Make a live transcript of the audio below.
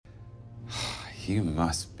You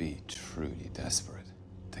must be truly desperate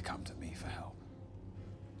to come to me for help.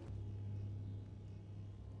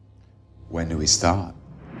 When do we start?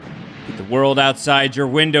 The world outside your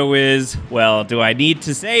window is, well, do I need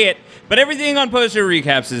to say it? But everything on Post Show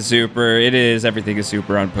Recaps is super. It is. Everything is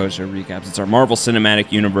super on Post Show Recaps. It's our Marvel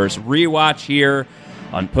Cinematic Universe rewatch here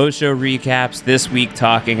on Post Show Recaps. This week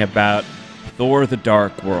talking about Thor the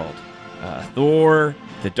Dark World. Thor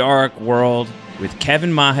the Dark World with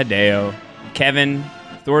Kevin Mahadeo. Kevin,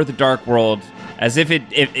 Thor the Dark World, as if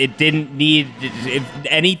it didn't need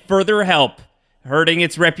any further help hurting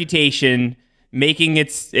its reputation, making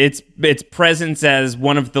its presence as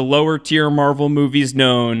one of the lower tier Marvel movies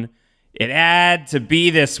known. It had to be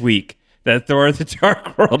this week that Thor the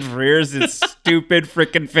Dark World rears its stupid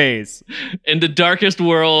freaking face. In the darkest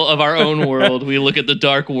world of our own world, we look at the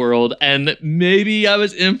dark world, and maybe I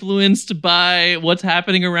was influenced by what's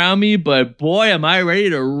happening around me, but boy, am I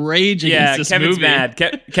ready to rage against this Kevin's movie.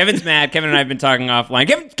 Mad. Kevin's mad. Kevin and I have been talking offline.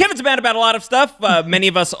 Kevin's mad about a lot of stuff. Many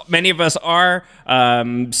of us are.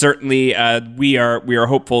 Certainly, we are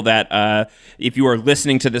hopeful that if you are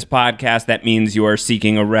listening to this podcast, that means you are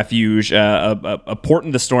seeking a refuge, a port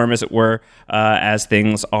in the storm, as it were, as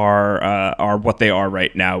things are what they are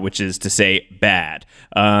right now, which is to say bad.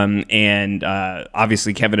 And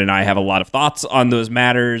obviously, Kevin and I have a lot of thoughts on those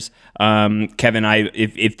matters. Kevin,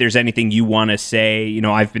 if there's anything you want to say,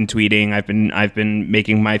 I've been tweeting, I've been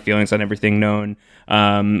making my feelings on everything known.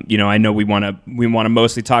 I know we want to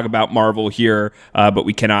mostly talk about Marvel here, but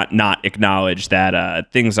we cannot not acknowledge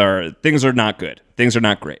that things are not good. Things are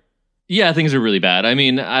not great. Yeah, things are really bad. I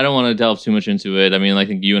mean, I don't want to delve too much into it. I mean, I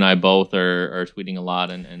think you and I both are tweeting a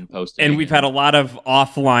lot and posting. And we've had a lot of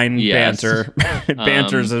offline banter. Yes.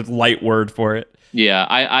 Banter's a light word for it. Yeah,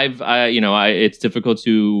 it's difficult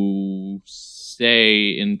to say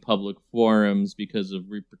in public forums because of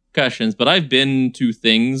repercussions, but I've been to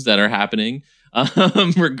things that are happening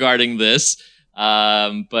regarding this.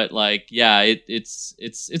 But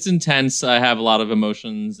it's intense. I have a lot of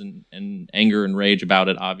emotions and anger and rage about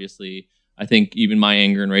it. Obviously, I think even my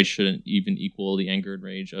anger and rage shouldn't even equal the anger and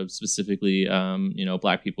rage of specifically,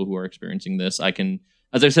 Black people who are experiencing this. I can,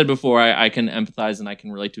 as I've said before, I can empathize and I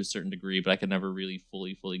can relate to a certain degree, but I can never really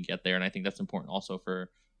fully get there. And I think that's important also for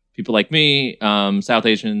people like me, South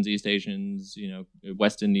Asians, East Asians,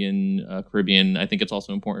 West Indian, Caribbean. I think it's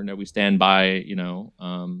also important that we stand by,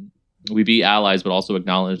 we be allies, but also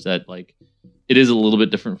acknowledge that it is a little bit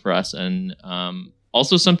different for us. And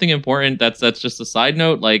also something important that's just a side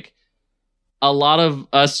note, a lot of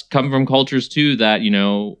us come from cultures too that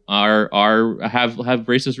have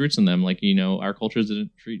racist roots in them. Our cultures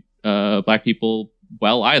didn't treat Black people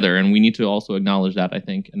well either, and we need to also acknowledge that, I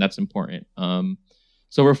think, and that's important.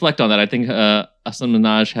 So reflect on that. I think Hasan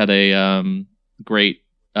Minhaj had a great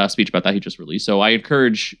speech about that he just released. So I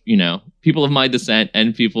encourage, people of my descent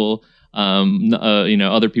and people,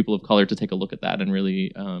 other people of color to take a look at that and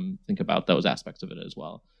really think about those aspects of it as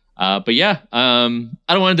well. I don't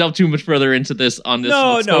want to delve too much further into this on this.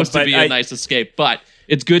 It's supposed to be a nice escape, but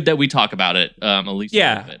it's good that we talk about it, at least a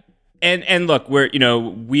little bit. And look,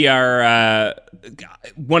 we are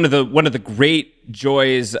one of the great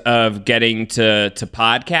joys of getting to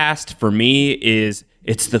podcast for me is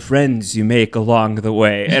it's the friends you make along the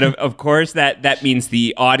way. And of course that means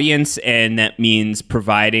the audience, and that means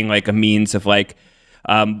providing a means of while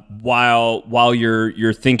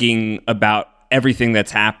you're thinking about everything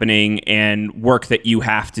that's happening and work that you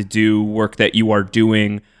have to do, work that you are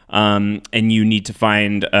doing, and you need to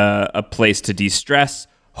find a place to de-stress.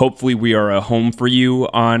 Hopefully we are a home for you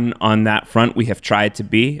on that front. We have tried to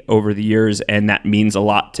be over the years, and that means a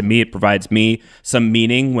lot to me. It provides me some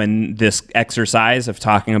meaning when this exercise of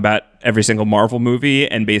talking about every single Marvel movie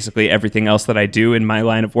and basically everything else that I do in my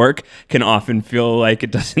line of work can often feel like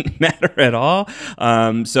it doesn't matter at all.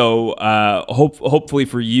 Hopefully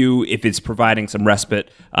for you, if it's providing some respite,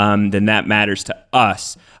 then that matters to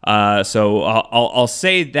us. So I'll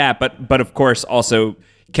say that, but of course also,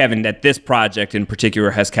 Kevin, that this project in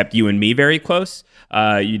particular has kept you and me very close.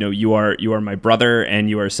 You are my brother, and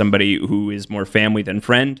you are somebody who is more family than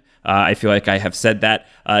friend. I feel like I have said that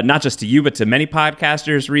not just to you, but to many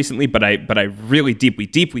podcasters recently. But I really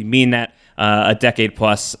deeply mean that. A decade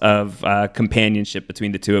plus of companionship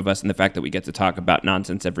between the two of us, and the fact that we get to talk about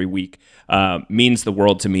nonsense every week means the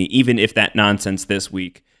world to me. Even if that nonsense this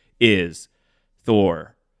week is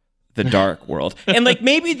Thor the Dark World. And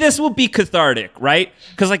maybe this will be cathartic, right?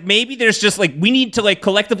 Because maybe there's just we need to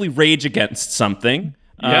collectively rage against something.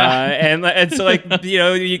 And so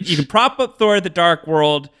you can prop up Thor the Dark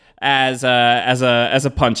World as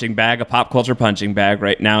a punching bag, a pop culture punching bag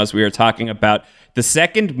right now, as we are talking about The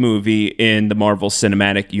second movie in the Marvel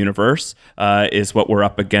Cinematic Universe is what we're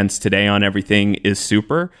up against today on Everything is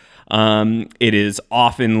Super. It is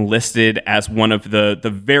often listed as one of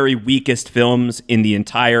the very weakest films in the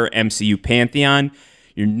entire MCU pantheon.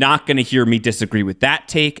 You're not going to hear me disagree with that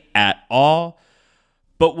take at all.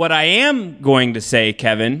 But what I am going to say,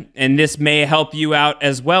 Kevin, and this may help you out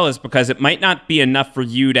as well, is because it might not be enough for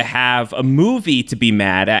you to have a movie to be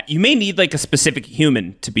mad at. You may need like a specific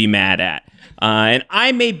human to be mad at. And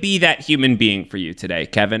I may be that human being for you today,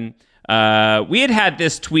 Kevin. We had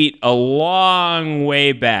this tweet a long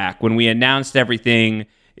way back when we announced Everything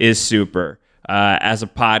is Super as a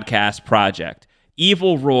podcast project.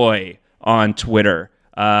 Evil Roy on Twitter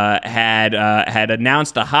had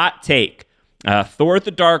announced a hot take. Thor: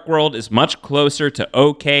 The Dark World is much closer to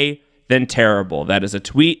okay than terrible. That is a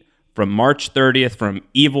tweet from March 30th from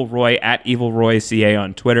Evil Roy at Evil Roy CA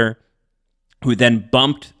on Twitter, who then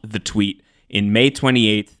bumped the tweet in May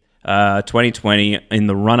 28th, 2020, in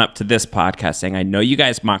the run-up to this podcast, saying, I know you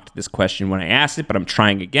guys mocked this question when I asked it, but I'm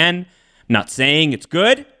trying again. I'm not saying it's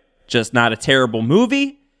good, just not a terrible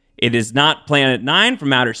movie. It is not Planet Nine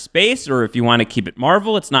from outer space, or if you want to keep it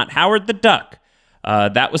Marvel, it's not Howard the Duck.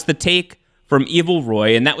 That was the take from Evil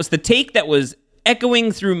Roy, and that was the take that was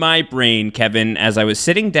echoing through my brain, Kevin, as I was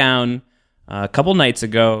sitting down a couple nights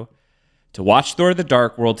ago to watch Thor: The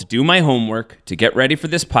Dark World, to do my homework, to get ready for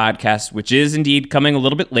this podcast, which is indeed coming a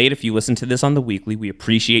little bit late if you listen to this on the weekly. We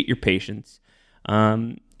appreciate your patience.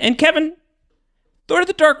 And Kevin, Thor: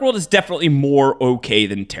 The Dark World is definitely more okay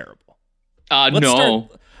than terrible.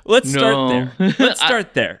 Let's start there. Let's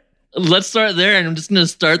start there. Let's start there, and I'm just going to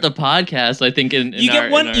start the podcast. I think you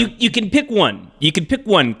can pick one. You can pick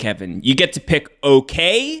one, Kevin. You get to pick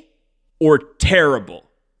okay or terrible,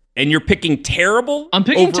 and you're picking terrible. I'm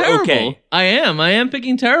picking over terrible. Okay. I am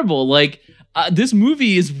picking terrible. Like this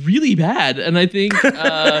movie is really bad, and I think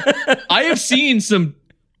I have seen some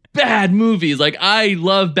bad movies. Like I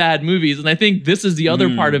love bad movies, and I think this is the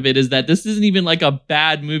other part of it, is that this isn't even like a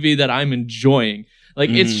bad movie that I'm enjoying. Like,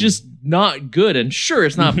 it's just not good. And sure,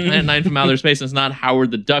 it's not Planet Nine from Outer Space, and it's not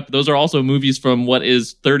Howard the Duck. Those are also movies from what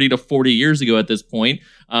is 30 to 40 years ago at this point.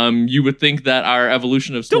 You would think that our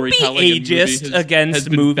evolution of storytelling Don't be ageist against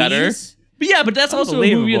movies. Better. But yeah, but that's also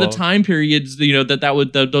a movie of the time periods,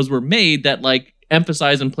 those were made that like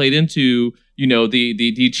emphasized and played into,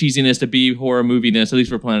 the cheesiness to be horror moviness, at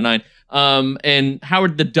least for Planet Nine. And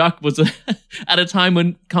Howard the Duck was at a time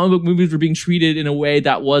when comic book movies were being treated in a way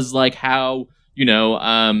that was like how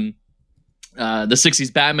the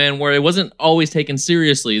 60s Batman, where it wasn't always taken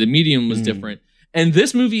seriously. The medium was different. And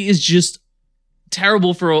this movie is just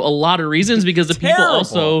terrible for a lot of reasons, because the people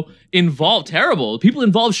also involved, terrible. The people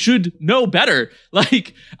involved should know better.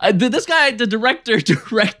 Like, this guy, the director,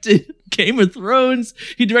 directed Game of Thrones.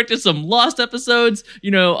 He directed some Lost episodes.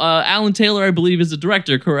 Alan Taylor, I believe, is the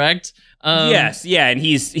director, correct? Yes, yeah, and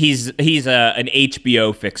he's an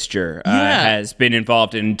HBO fixture. Has been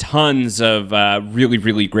involved in tons of really,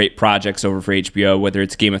 really great projects over for HBO, whether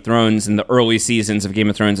it's Game of Thrones, and the early seasons of Game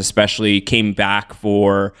of Thrones especially, came back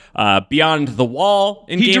for Beyond the Wall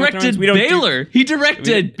in Game of Thrones. He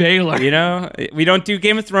directed Baylor. We don't do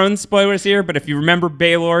Game of Thrones spoilers here, but if you remember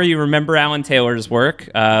Baylor, you remember Alan Taylor's work.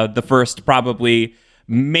 The first probably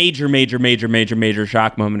major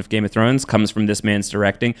shock moment of Game of Thrones comes from this man's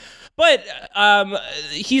directing. But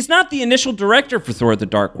he's not the initial director for Thor: The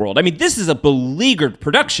Dark World. I mean, this is a beleaguered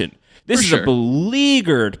production. And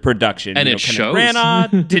it shows.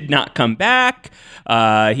 Branagh did not come back.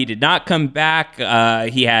 He did not come back.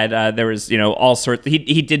 He had there was all sorts.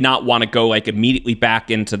 He did not want to go like immediately back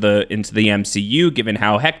into the MCU, given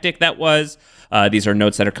how hectic that was. These are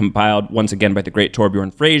notes that are compiled once again by the great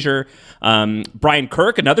Torbjorn Fraser. Brian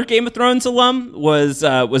Kirk, another Game of Thrones alum,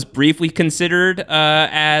 was briefly considered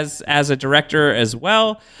as a director as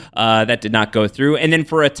well. That did not go through. And then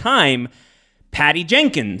for a time, Patty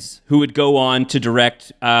Jenkins, who would go on to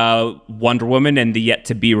direct Wonder Woman and the yet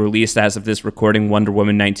to be released as of this recording, Wonder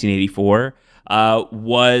Woman 1984,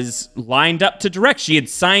 was lined up to direct. She had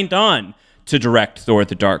signed on to direct Thor: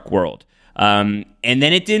 The Dark World. And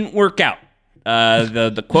then it didn't work out.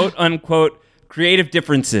 The quote unquote creative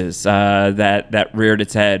differences that reared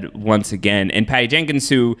its head once again. And Patty Jenkins,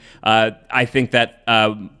 who I think that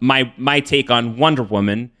my take on Wonder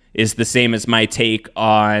Woman is the same as my take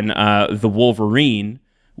on the Wolverine,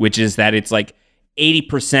 which is that it's like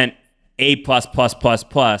 80% A++++,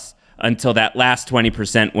 until that last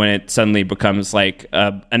 20% when it suddenly becomes like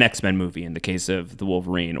an X-Men movie in the case of the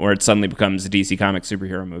Wolverine, or it suddenly becomes a DC Comics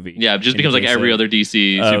superhero movie. Yeah, it just becomes like every other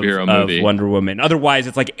DC superhero movie. Of Wonder Woman. Otherwise,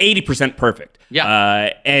 it's like 80% perfect.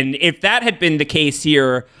 Yeah. And if that had been the case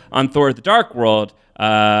here on Thor: The Dark World,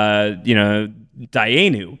 Dayenu.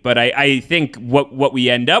 But I think what we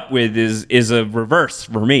end up with is a reverse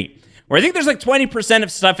for me, where I think there's like 20%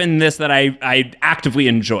 of stuff in this that I actively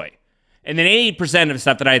enjoy. And then 80% of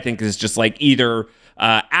stuff that I think is just like either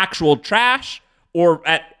actual trash or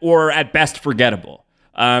at best forgettable.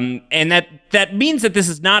 And that means that this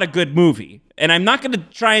is not a good movie. And I'm not going to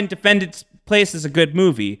try and defend its place as a good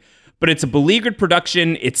movie, but it's a beleaguered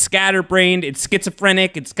production. It's scatterbrained. It's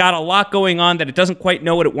schizophrenic. It's got a lot going on that it doesn't quite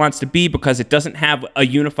know what it wants to be because it doesn't have a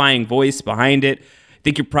unifying voice behind it. I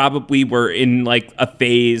think you probably were in like a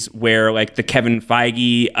phase where like the Kevin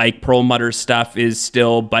Feige, Ike Perlmutter stuff is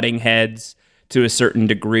still butting heads to a certain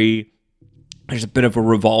degree. There's a bit of a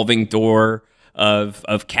revolving door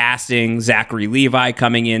of casting. Zachary Levi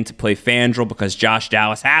coming in to play Fandral because Josh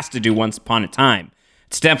Dallas has to do Once Upon a Time.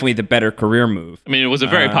 It's definitely the better career move. I mean, it was a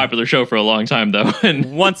very popular show for a long time, though.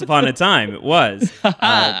 And Once Upon a Time, it was.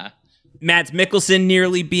 Mads Mikkelsen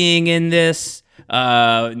nearly being in this.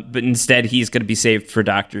 But instead he's going to be saved for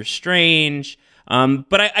Doctor Strange.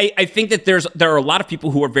 But I think that there are a lot of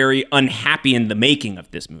people who are very unhappy in the making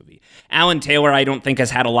of this movie. Alan Taylor, I don't think,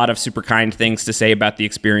 has had a lot of super kind things to say about the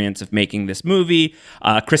experience of making this movie.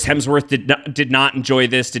 Chris Hemsworth did not enjoy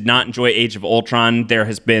this, did not enjoy Age of Ultron. There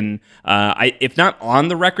has been, if not on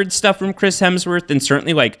the record stuff from Chris Hemsworth, then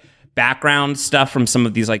certainly like background stuff from some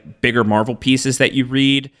of these like bigger Marvel pieces that you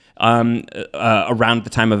read around the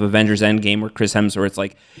time of Avengers Endgame, where Chris Hemsworth's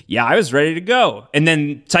like, yeah, I was ready to go. And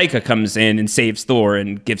then Taika comes in and saves Thor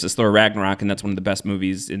and gives us Thor Ragnarok, and that's one of the best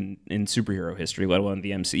movies in superhero history, let alone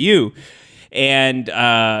the MCU. And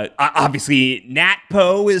obviously, Nat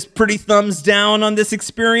Poe is pretty thumbs down on this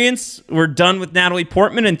experience. We're done with Natalie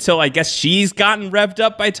Portman until I guess she's gotten revved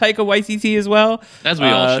up by Taika Waititi as well. As we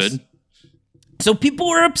all should. So people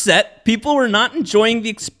were upset. People were not enjoying the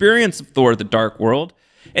experience of Thor: The Dark World.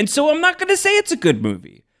 And so I'm not going to say it's a good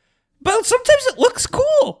movie. But sometimes it looks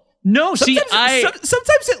cool. No,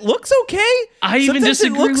 sometimes it looks okay. I even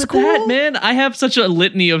disagree with that, man. I have such a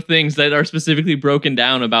litany of things that are specifically broken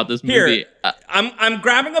down about this movie. Here, I'm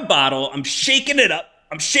grabbing a bottle. I'm shaking it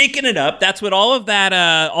up. That's what all of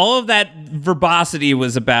that verbosity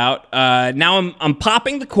was about. Now I'm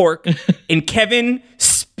popping the cork, and Kevin,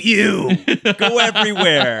 spew, go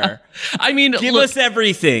everywhere. I mean, give us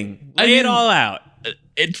everything. Lay it all out.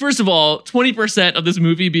 First of all, 20% of this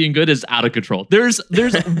movie being good is out of control. There's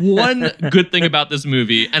one good thing about this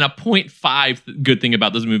movie and a 0.5 good thing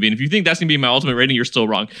about this movie. And if you think that's gonna be my ultimate rating, you're still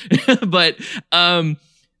wrong. But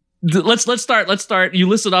let's start. You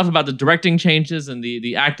listed off about the directing changes and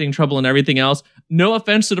the acting trouble and everything else. No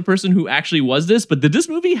offense to the person who actually was this, but did this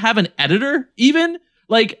movie have an editor even?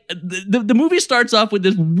 Like, the movie starts off with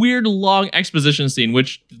this weird long exposition scene,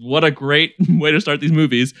 which, what a great way to start these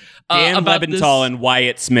movies. Dan Leventhal and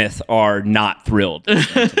Wyatt Smith are not thrilled to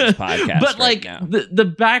this podcast. But, like, the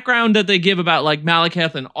background that they give about, like,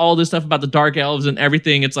 Malekith and all this stuff about the Dark Elves and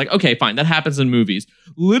everything, it's like, okay, fine, that happens in movies.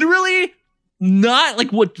 Literally, not, like,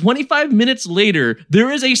 25 minutes later,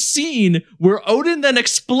 there is a scene where Odin then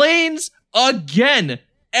explains again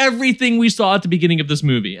everything we saw at the beginning of this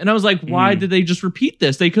movie. And I was like, why did they just repeat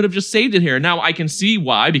this? They could have just saved it here. Now I can see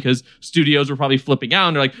why, because studios were probably flipping out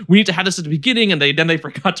and they're like, we need to have this at the beginning, and then they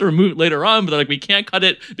forgot to remove it later on, but they're like, we can't cut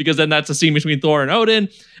it because then that's a scene between Thor and Odin.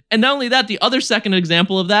 And not only that, the other second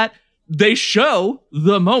example of that, they show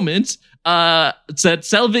the moment that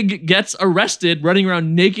Selvig gets arrested running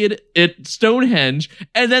around naked at Stonehenge,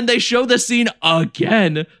 and then they show the scene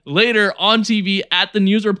again later on TV at the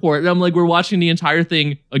news report, and I'm like, we're watching the entire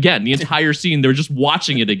thing again, the entire scene. They're just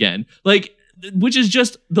watching it again, like, which is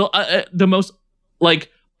just the most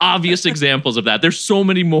like obvious examples of that. There's so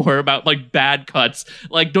many more about like bad cuts.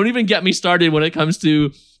 Like, don't even get me started when it comes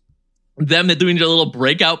to them doing their little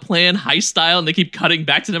breakout plan, heist style, and they keep cutting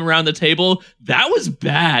back to them around the table. That was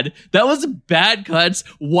bad. That was bad cuts.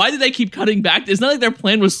 Why did they keep cutting back? It's not like their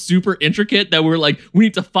plan was super intricate that we're like, we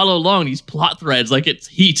need to follow along these plot threads like it's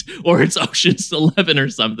Heat or it's Ocean's 11 or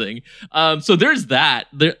something. So there's that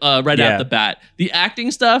right out the bat. The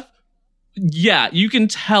acting stuff, yeah, you can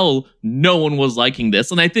tell no one was liking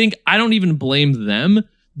this. And I think I don't even blame them.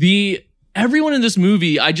 Everyone in this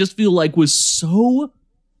movie, I just feel like was so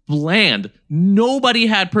bland. Nobody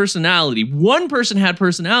had personality. One person had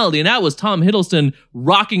personality, and that was Tom Hiddleston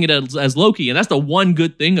rocking it as Loki. And that's the one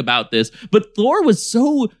good thing about this. But Thor was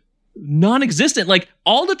so non-existent. Like,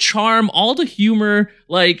 all the charm, all the humor,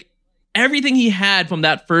 like, everything he had from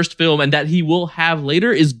that first film and that he will have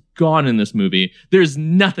later is gone in this movie. There's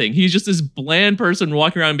nothing. He's just this bland person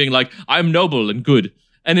walking around being like, I'm noble and good.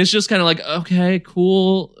 And it's just kind of like, okay,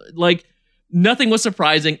 cool. Like, nothing was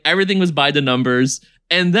surprising. Everything was by the numbers.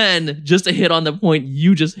 And then, just to hit on the point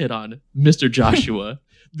you just hit on, Mr. Joshua,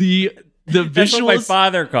 the visuals. That's what my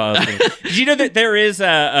father calls me. Did you know that there is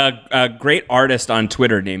a great artist on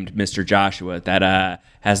Twitter named Mr. Joshua that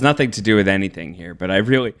has nothing to do with anything here, but a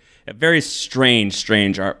very strange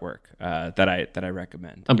artwork that I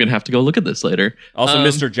recommend. I'm gonna have to go look at this later. Also,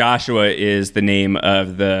 Mr. Joshua is the name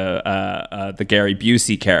of the Gary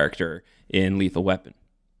Busey character in Lethal Weapon.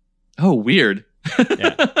 Oh, weird.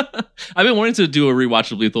 Yeah. I've been wanting to do a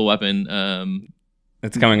rewatch of Lethal Weapon.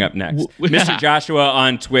 That's coming up next. Mr. Joshua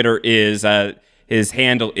on Twitter is his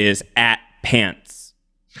handle is @pants,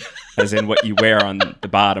 as in what you wear on the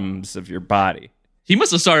bottoms of your body. He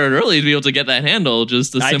must have started early to be able to get that handle.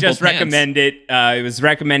 I just recommend it. It was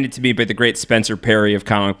recommended to me by the great Spencer Perry of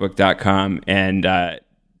comicbook.com, and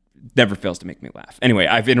never fails to make me laugh. Anyway,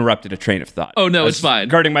 I've interrupted a train of thought. Oh, no, it's fine.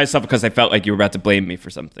 Guarding myself because I felt like you were about to blame me for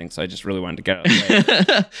something, so I just really wanted to get out of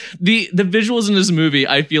the way. The visuals in this movie,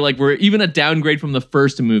 I feel like were even a downgrade from the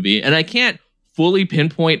first movie, and I can't fully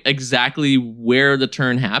pinpoint where the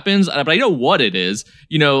turn happens, but I know what it is.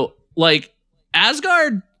 You know, like,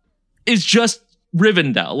 Asgard is just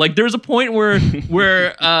Rivendell. Like, there's a point where Jane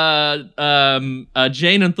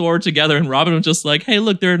and Thor are together, and Robin was just like, hey,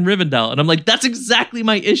 look, they're in Rivendell. And I'm like, that's exactly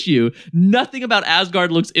my issue. Nothing about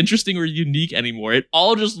Asgard looks interesting or unique anymore. It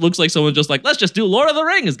all just looks like someone just like, let's just do Lord of the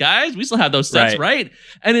Rings, guys. We still have those sets, right?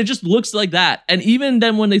 And it just looks like that. And even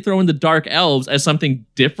then when they throw in the Dark Elves as something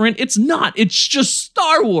different, it's not. It's just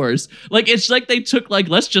Star Wars. Like, it's like they took, like,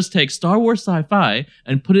 let's just take Star Wars sci-fi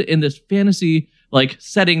and put it in this fantasy like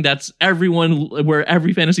setting that's where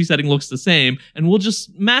every fantasy setting looks the same, and we'll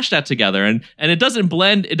just mash that together, and it doesn't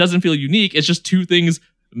blend, it doesn't feel unique. It's just two things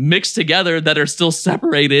mixed together that are still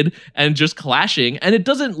separated and just clashing, and it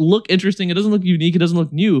doesn't look interesting, it doesn't look unique, it doesn't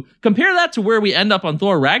look new. Compare that to where we end up on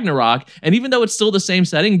Thor Ragnarok, and even though it's still the same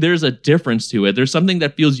setting, there's a difference to it. There's something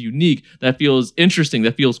that feels unique, that feels interesting,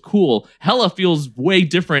 that feels cool. Hela feels way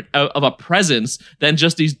different of a presence than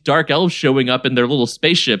just these dark elves showing up in their little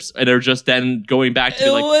spaceships and are just then going back to be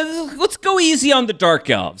like, let's go easy on the dark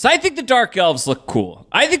elves. I think the dark elves look cool.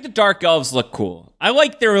 I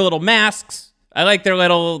like their little masks. I like they're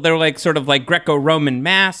like sort of like Greco-Roman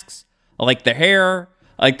masks. I like their hair.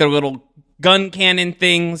 I like their little gun cannon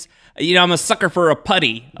things. You know, I'm a sucker for a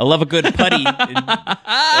putty. I love a good putty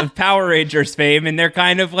of Power Rangers fame, and they're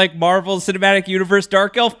kind of like Marvel Cinematic Universe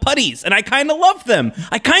Dark Elf putties, and I kind of love them.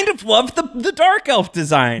 I kind of love the Dark Elf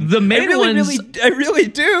design. The main ones, I really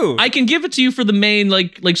do. I can give it to you for the main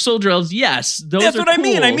like soldier elves. Yes, that's what cool. I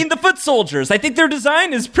mean. I mean the foot soldiers. I think their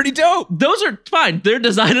design is pretty dope. Those are fine. Their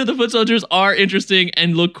design of the foot soldiers are interesting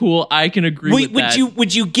and look cool. I can agree with that.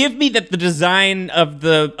 Would you give me that the design of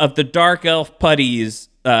the Dark Elf putties?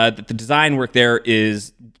 That the design work there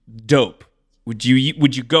is dope. Would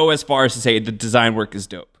you go as far as to say the design work is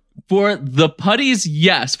dope? For the putties,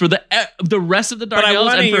 yes. For the rest of the Dark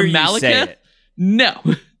Elves and for Malekith, no.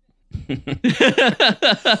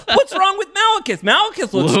 What's wrong with Malekith?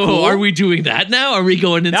 Malekith looks cool. Are we doing that now? Are we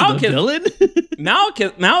going into the villain?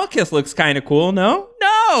 Malekith looks kind of cool, no?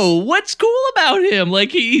 No. What's cool about him?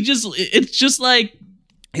 Like it's just like.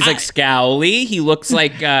 He's like scowly. He looks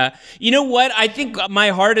like, you know what? I think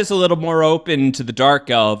my heart is a little more open to the Dark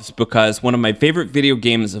Elves because one of my favorite video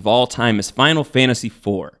games of all time is Final Fantasy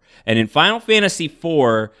IV. And in Final Fantasy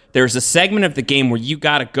IV, there's a segment of the game where you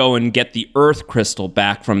got to go and get the Earth Crystal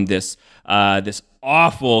back from this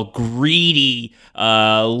awful, greedy,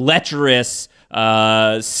 lecherous,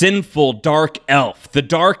 sinful Dark Elf. The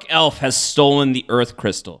Dark Elf has stolen the Earth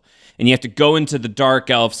Crystal. And you have to go into the Dark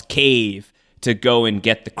Elf's cave to go and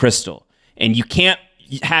get the crystal. And you can't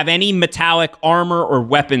have any metallic armor or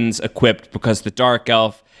weapons equipped because the Dark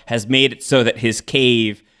Elf has made it so that his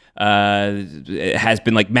cave has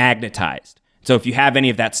been like magnetized. So if you have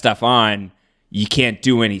any of that stuff on, you can't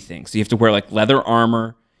do anything. So you have to wear like leather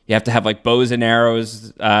armor. You have to have like bows and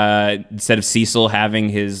arrows instead of Cecil having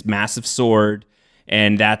his massive sword.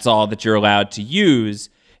 And that's all that you're allowed to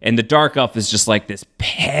use. And the Dark Elf is just like this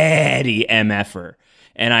petty MFer.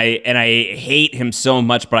 And I hate him so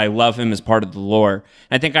much, but I love him as part of the lore.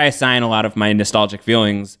 And I think I assign a lot of my nostalgic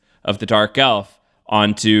feelings of the Dark Elf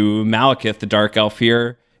onto Malekith, the Dark Elf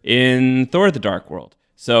here in Thor: The Dark World.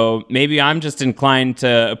 So maybe I'm just inclined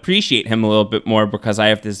to appreciate him a little bit more because I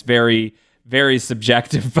have this very, very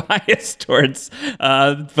subjective bias towards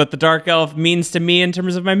what the Dark Elf means to me in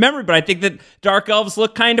terms of my memory. But I think that Dark Elves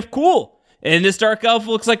look kind of cool. And this Dark Elf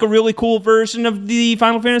looks like a really cool version of the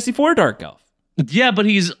Final Fantasy IV Dark Elf. Yeah, but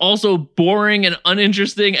he's also boring and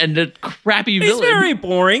uninteresting and a crappy villain.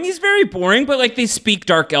 He's very boring, but like they speak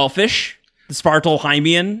Dark Elfish.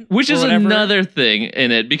 Svartalheimian, which is another thing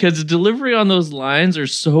in it, because the delivery on those lines are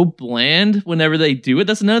so bland whenever they do it.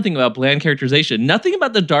 That's another thing about bland characterization. Nothing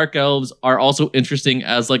about the Dark Elves are also interesting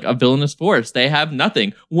as like a villainous force. They have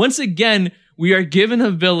nothing. Once again, we are given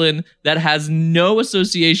a villain that has no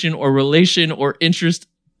association or relation or interest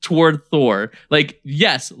toward Thor. Like,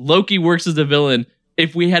 yes, Loki works as a villain.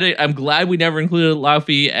 If we had it, I'm glad we never included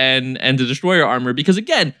Laufey and the Destroyer armor, because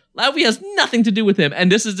again, Laufey has nothing to do with him,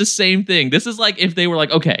 and this is the same thing. This is like if they were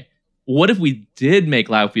like, okay, what if we did make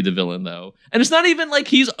Laufey the villain, though? And it's not even like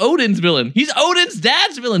he's Odin's villain. He's Odin's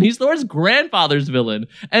dad's villain. He's Thor's grandfather's villain.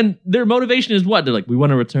 And their motivation is what? They're like, we want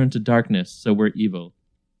to return to darkness, so we're evil.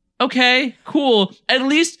 Okay, cool. At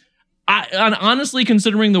least, honestly,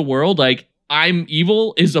 considering the world, like, I'm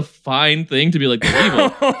evil is a fine thing to be like, they're evil.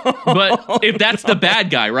 But if that's the bad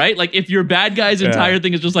guy, right? Like, if your bad guy's entire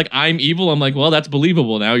thing is just like, I'm evil, I'm like, well, that's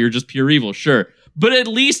believable now. You're just pure evil, sure. But at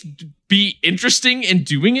least be interesting in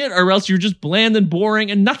doing it, or else you're just bland and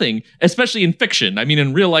boring and nothing, especially in fiction. I mean,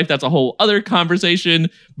 in real life, that's a whole other conversation.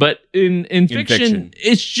 But in fiction,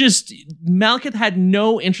 it's just, Malekith had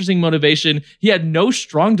no interesting motivation. He had no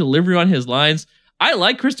strong delivery on his lines. I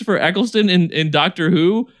like Christopher Eccleston in Doctor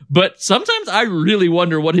Who, but sometimes I really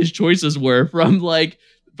wonder what his choices were from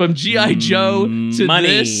G.I. Joe to money.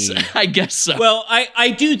 This. I guess so. Well,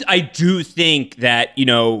 I do think that, you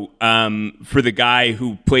know, for the guy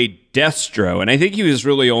who played Destro, and I think he was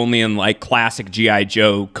really only in like classic G.I.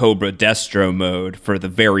 Joe Cobra Destro mode for the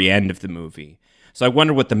very end of the movie. So I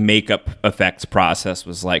wonder what the makeup effects process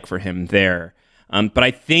was like for him there. But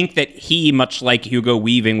I think that he, much like Hugo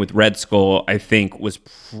Weaving with Red Skull, I think was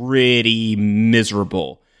pretty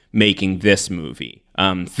miserable making this movie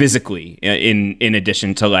physically, in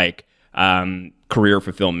addition to like career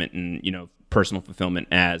fulfillment and, you know, personal fulfillment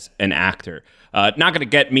as an actor. Not going to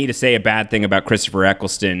get me to say a bad thing about Christopher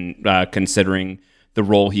Eccleston, considering the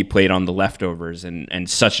role he played on The Leftovers and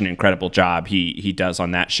such an incredible job he does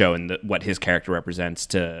on that show and what his character represents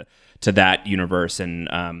to that universe,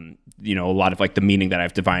 and you know, a lot of like the meaning that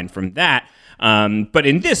I've divined from that. But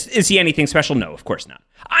in this, is he anything special? No, of course not.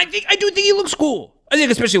 I do think he looks cool. I think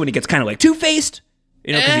especially when he gets kind of like Two-Faced,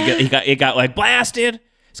 you know, because he got like blasted.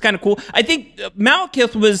 It's kind of cool. I think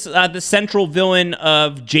Malekith was the central villain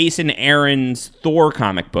of Jason Aaron's Thor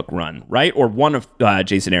comic book run, right? Or one of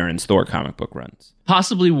Jason Aaron's Thor comic book runs.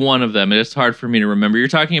 Possibly one of them. It's hard for me to remember. You're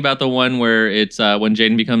talking about the one where it's when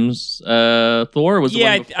Jaden becomes Thor? Was the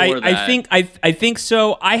one before that? I think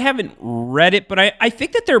so. I haven't read it, but I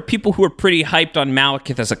think that there are people who are pretty hyped on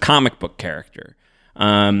Malekith as a comic book character.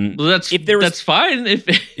 Well, that's fine if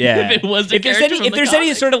it was if there's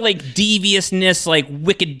any sort of like deviousness, like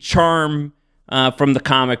wicked charm from the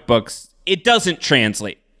comic books, it doesn't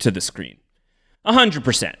translate to the screen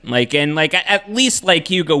 100%. Like, and like at least like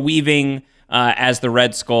Hugo Weaving as the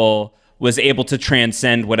Red Skull was able to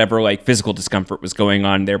transcend whatever like physical discomfort was going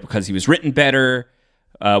on there because he was written better,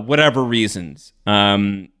 whatever reasons.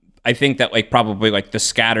 I think that like probably like the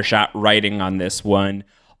scattershot writing on this one,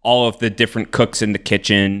 all of the different cooks in the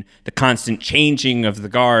kitchen, the constant changing of the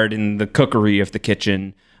guard in the cookery of the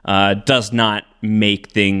kitchen does not make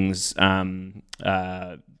things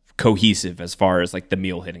cohesive as far as like the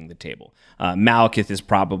meal hitting the table. Malekith is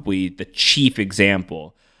probably the chief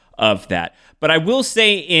example of that. But I will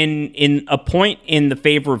say in a point in the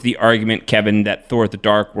favor of the argument, Kevin, that Thor the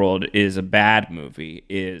Dark World is a bad movie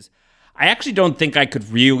is I actually don't think I could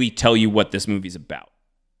really tell you what this movie's about.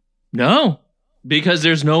 No. Because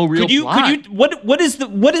there's no real plot. What is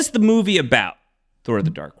the movie about? Thor the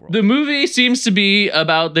Dark World. The movie seems to be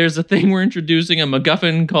about, there's a thing we're introducing, a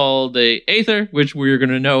MacGuffin called a Aether, which we're going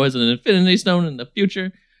to know as an Infinity Stone in the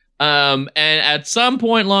future. And at some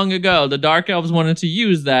point long ago, the Dark Elves wanted to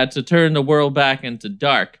use that to turn the world back into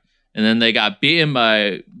dark. And then they got beaten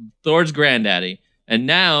by Thor's granddaddy. And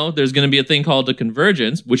now there's going to be a thing called the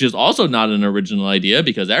Convergence, which is also not an original idea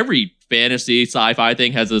because every fantasy sci-fi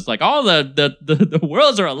thing has this like, all the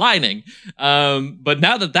worlds are aligning. But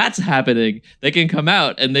now that that's happening, they can come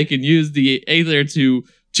out and they can use the Aether to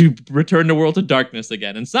return the world to darkness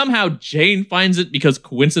again. And somehow Jane finds it because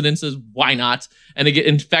coincidences, why not? And it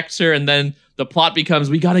infects her, and then the plot becomes,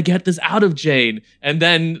 we got to get this out of Jane. And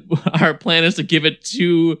then our plan is to give it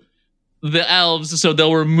to the elves so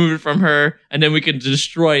they'll remove it from her and then we can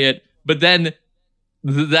destroy it. But then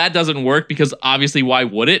that doesn't work because obviously why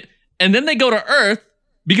would it? And then they go to Earth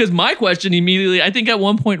Because my question immediately, I think at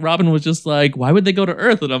one point Robin was just like, why would they go to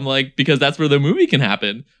Earth? And I'm like, because that's where the movie can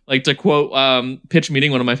happen. Like, to quote Pitch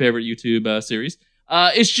Meeting, one of my favorite YouTube series,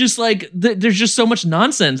 it's just like, there's just so much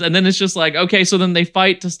nonsense. And then it's just like, okay, so then they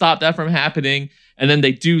fight to stop that from happening. And then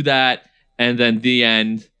they do that. And then the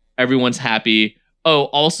end, everyone's happy. Oh,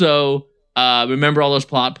 also, remember all those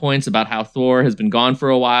plot points about how Thor has been gone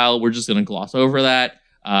for a while? We're just going to gloss over that.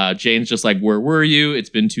 Jane's just like, where were you?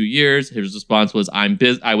 It's been 2 years. His response was, I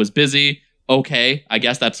was busy. Okay, I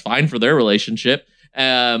guess that's fine for their relationship.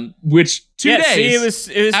 Which 2 days. See, it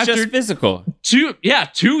was just physical. 2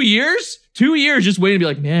 years? 2 years just waiting to be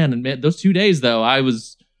like, man, those 2 days though, I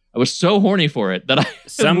was so horny for it that I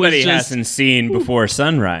somebody hasn't seen Before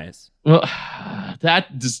Sunrise. Well,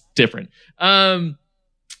 that's different.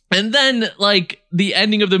 And then, like, the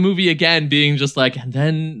ending of the movie again being just like, and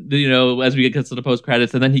then, you know, as we get to the post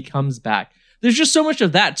credits, and then he comes back. There's just so much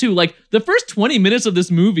of that, too. Like, the first 20 minutes of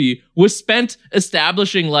this movie was spent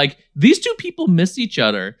establishing, like, these two people miss each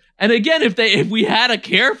other. And again, if we had a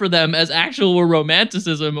care for them as actual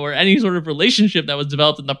romanticism or any sort of relationship that was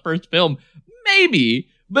developed in the first film, maybe.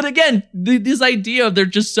 But again, this idea of they're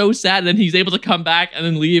just so sad, and then he's able to come back and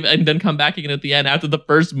then leave and then come back again at the end after the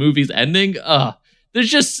first movie's ending,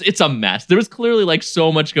 it's a mess. There was clearly like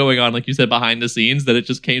so much going on, like you said, behind the scenes that it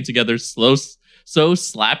just came together so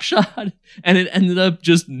slapshot, and it ended up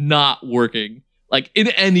just not working, like in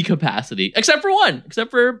any capacity, except for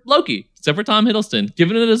Loki, except for Tom Hiddleston,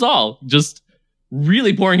 giving it his all, just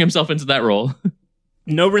really pouring himself into that role.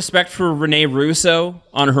 No respect for Renee Russo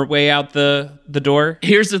on her way out the door.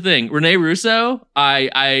 Here's the thing, Renee Russo,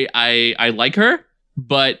 I like her,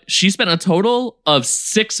 but she spent a total of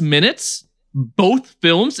 6 minutes. Both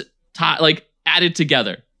films, like, added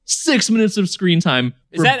together. 6 minutes of screen time.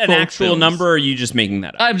 Is that an actual films. Number, or are you just making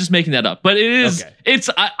that up? I'm just making that up. But it is,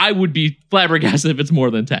 okay. I would be flabbergasted if it's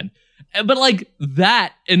more than 10. But, like,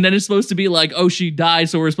 that, and then it's supposed to be like, oh, she died,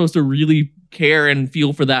 so we're supposed to really care and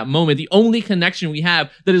feel for that moment. The only connection we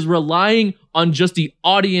have that is relying on just the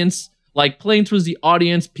audience, like, playing towards the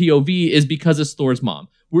audience POV, is because it's Thor's mom.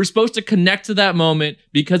 We're supposed to connect to that moment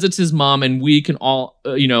because it's his mom, and we can all,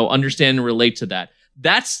 understand and relate to that.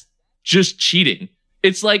 That's just cheating.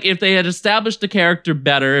 It's like if they had established the character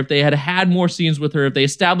better, if they had had more scenes with her, if they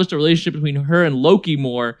established a relationship between her and Loki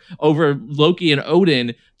more over Loki and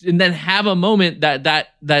Odin, and then have a moment that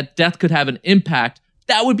death could have an impact,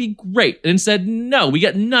 that would be great. And instead, no, we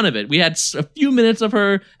get none of it. We had a few minutes of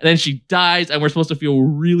her, and then she dies, and we're supposed to feel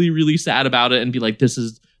really, really sad about it and be like, this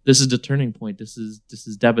is the turning point. This is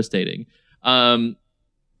devastating. I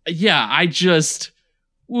just,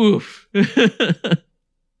 woof.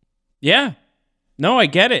 Yeah. No, I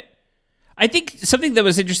get it. I think something that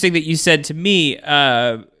was interesting that you said to me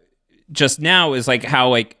just now is like how,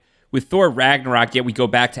 like, with Thor Ragnarok, we go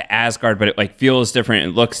back to Asgard, but it like feels different.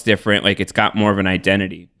 It looks different. Like it's got more of an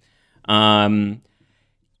identity. You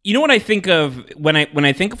know what I think of when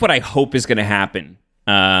I think of what I hope is going to happen,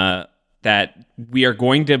 that we are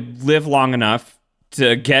going to live long enough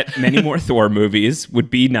to get many more Thor movies would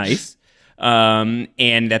be nice.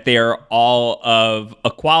 And that they are all of a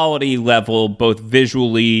quality level, both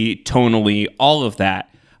visually, tonally, all of that,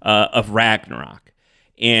 of Ragnarok.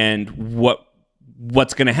 And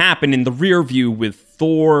what's going to happen in the rear view with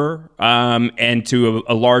Thor, and to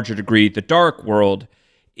a larger degree, the Dark World,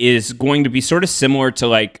 is going to be sort of similar to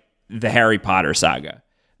like the Harry Potter saga,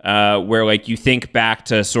 where like you think back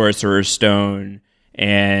to Sorcerer's Stone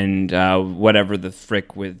and whatever the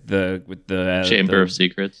frick with the Chamber of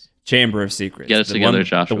Secrets. Chamber of Secrets. Get us together,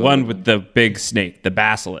 Joshua. The one with the big snake, the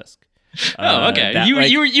basilisk. Oh, okay.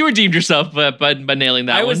 You redeemed yourself by nailing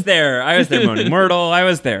that. I was there, Moaning Myrtle. I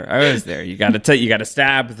was there. You got to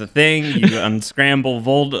stab the thing. You unscramble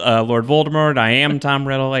Lord Voldemort. I am Tom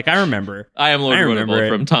Riddle. Like I remember. I am Lord Voldemort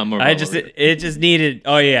from Tom Riddle. It just needed.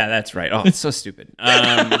 Oh yeah, that's right. Oh, it's so stupid.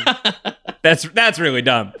 That's really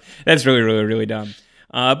dumb. That's really really really dumb.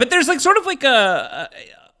 But there's like sort of like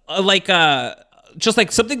just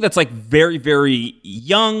like something that's like very, very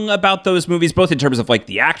young about those movies, both in terms of like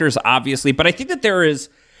the actors, obviously. But I think that there is,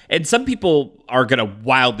 and some people are going to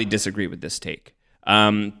wildly disagree with this take.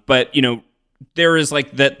 But, you know, there is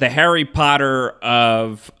like the Harry Potter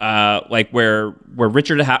of like where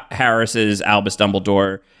Richard Harris is Albus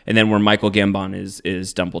Dumbledore, and then where Michael Gambon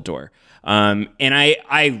is Dumbledore. And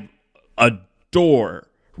I adore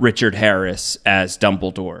Richard Harris as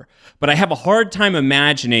Dumbledore, but I have a hard time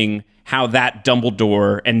imagining how that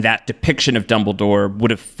Dumbledore and that depiction of Dumbledore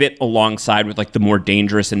would have fit alongside with like the more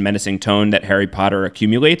dangerous and menacing tone that Harry Potter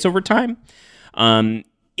accumulates over time. In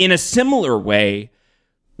a similar way,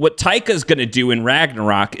 what Taika's going to do in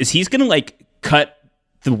Ragnarok is he's going to like cut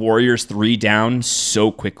the Warriors 3 down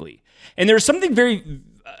so quickly. And there's something very,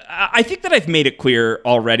 I think that I've made it clear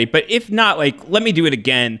already, but if not, like, let me do it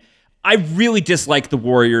again. I really dislike the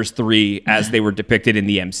Warriors 3 as they were depicted in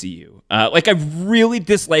the MCU. Like, I really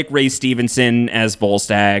dislike Ray Stevenson as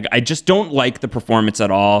Volstagg. I just don't like the performance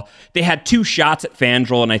at all. They had 2 shots at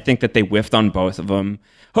Fandral, and I think that they whiffed on both of them.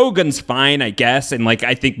 Hogan's fine, I guess, and like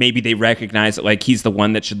I think maybe they recognize that like he's the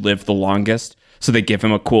one that should live the longest, so they give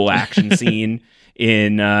him a cool action scene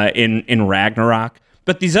in Ragnarok.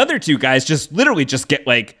 But these other 2 guys just literally just get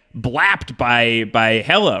like blapped by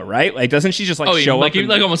Hela, right? Like, doesn't she just like show like, up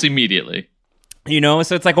like almost immediately? You know,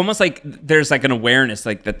 so it's like almost like there's like an awareness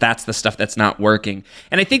like that's the stuff that's not working.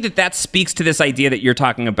 And I think that speaks to this idea that you're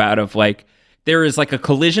talking about of like there is like a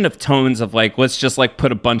collision of tones of like, let's just like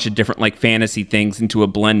put a bunch of different like fantasy things into a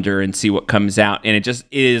blender and see what comes out. And it just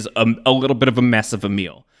is a little bit of a mess of a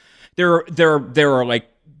meal. There are like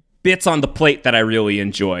bits on the plate that I really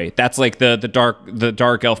enjoy. That's like the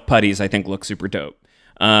dark elf putties I think look super dope.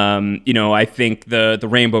 You know, I think the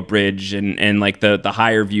Rainbow Bridge and like the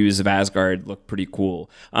higher views of Asgard look pretty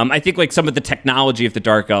cool. I think like some of the technology of the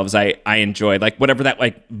Dark Elves I enjoy. Like whatever that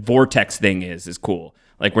like vortex thing is cool.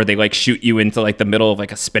 Like where they like shoot you into like the middle of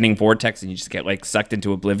like a spinning vortex and you just get like sucked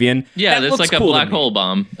into oblivion. Yeah, that's like cool, a black hole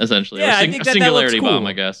bomb essentially. Yeah, or a singularity cool. bomb,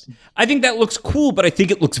 I guess. I think that looks cool, but I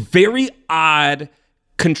think it looks very odd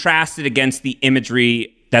contrasted against the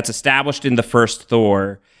imagery that's established in the first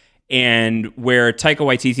Thor. And where Taika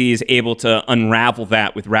Waititi is able to unravel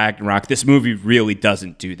that with Ragnarok, this movie really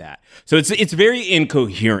doesn't do that. So it's very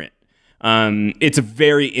incoherent. It's a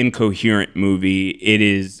very incoherent movie. It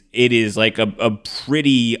is like a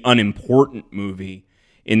pretty unimportant movie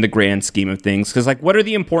in the grand scheme of things. Because like, what are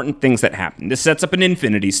the important things that happen? This sets up an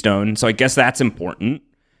Infinity Stone, so I guess that's important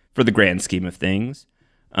for the grand scheme of things.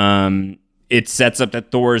 It sets up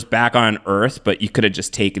that Thor's back on Earth, but you could have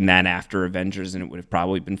just taken that after Avengers and it would have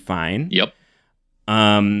probably been fine. Yep.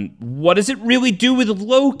 What does it really do with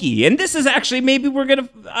Loki? And this is actually maybe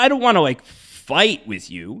I don't want to like fight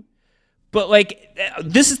with you, but like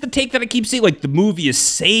this is the take that I keep seeing. Like the movie is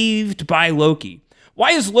saved by Loki.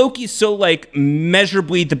 Why is Loki so like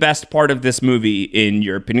measurably the best part of this movie in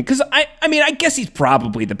your opinion? Because I mean, I guess he's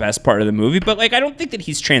probably the best part of the movie, but like I don't think that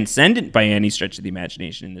he's transcendent by any stretch of the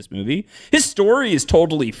imagination in this movie. His story is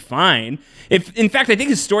totally fine. In fact, I think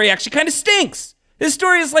his story actually kind of stinks. His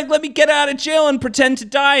story is like, let me get out of jail and pretend to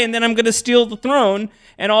die, and then I'm going to steal the throne,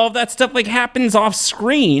 and all of that stuff like happens off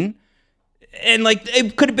screen. And like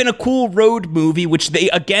it could have been a cool road movie, which they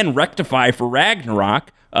again rectify for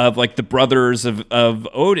Ragnarok, of like the brothers of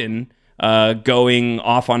Odin going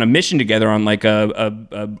off on a mission together on like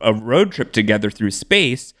a road trip together through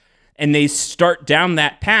space. And they start down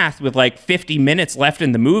that path with like 50 minutes left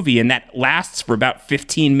in the movie. And that lasts for about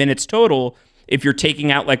 15 minutes total if you're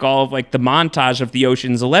taking out like all of like the montage of the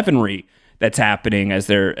Ocean's 11-ry that's happening as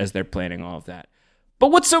they're planning all of that. But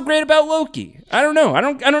what's so great about Loki? I don't know. I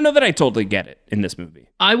don't know that I totally get it in this movie.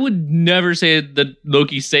 I would never say that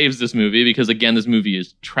Loki saves this movie because again, this movie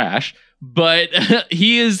is trash. But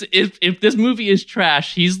he is if this movie is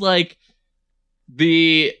trash, he's like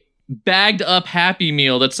the bagged up Happy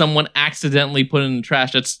Meal that someone accidentally put in the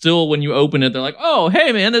trash. That's still when you open it, they're like, "Oh,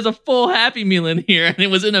 hey man, there's a full Happy Meal in here, and it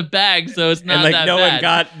was in a bag, so it's not and like that no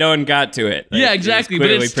bad." one got to it. Like, yeah, exactly. But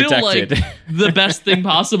it's still protected. like the best thing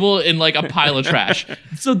possible in like a pile of trash.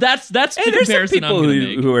 So that's the there's comparison some people I'm gonna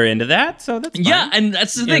make. who are into that. So that's fine. Yeah, and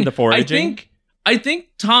that's the thing. The foraging. I think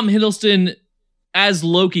Tom Hiddleston as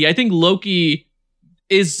Loki. I think Loki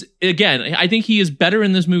is, again, I think he is better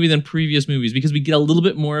in this movie than previous movies because we get a little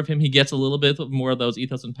bit more of him. He gets a little bit more of those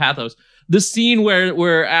ethos and pathos. The scene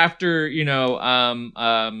where after,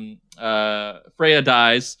 Freya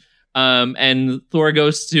dies, and Thor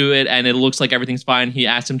goes to it and it looks like everything's fine. He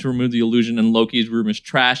asks him to remove the illusion and Loki's room is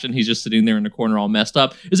trashed and he's just sitting there in the corner all messed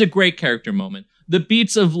up. Is a great character moment. The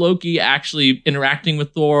beats of Loki actually interacting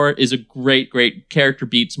with Thor is a great character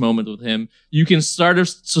beats moment with him. You can sort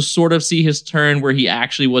of see his turn where he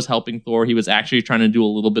actually was helping Thor. He was actually trying to do a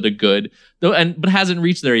little bit of good, but hasn't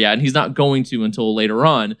reached there yet, and he's not going to until later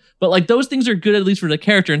on. But like those things are good at least for the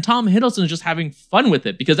character, and Tom Hiddleston is just having fun with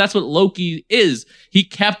it because that's what Loki is. He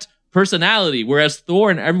kept personality, whereas Thor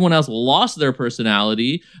and everyone else lost their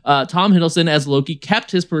personality. Tom Hiddleston as Loki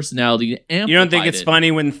kept his personality. You don't think it's funny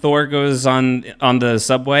when Thor goes on the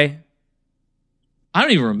subway? I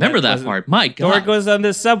don't even remember that part. My God. Thor goes on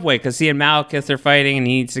the subway because he and Malekith are fighting and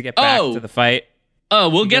he needs to get back to the fight. Oh,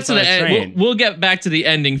 we'll get to the end. We'll get back to the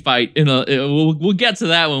ending fight. We'll get to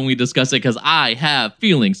that when we discuss it because I have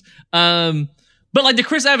feelings. But like the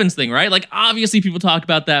Chris Evans thing, right? Like obviously people talk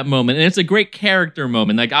about that moment, and it's a great character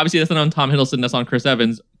moment. Like obviously that's not on Tom Hiddleston, that's on Chris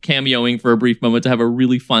Evans cameoing for a brief moment to have a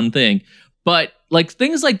really fun thing. But like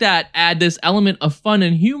things like that add this element of fun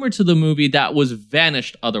and humor to the movie that was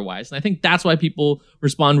vanished otherwise. And I think that's why people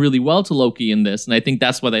respond really well to Loki in this. And I think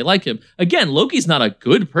that's why they like him. Again, Loki's not a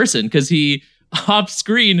good person because he off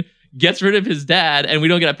screen gets rid of his dad, and we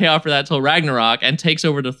don't get a payoff for that till Ragnarok, and takes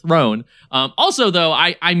over the throne. Also, though,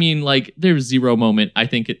 I mean, like, there's zero moment, I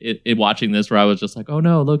think, in watching this where I was just like, oh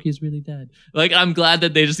no, Loki's really dead. Like, I'm glad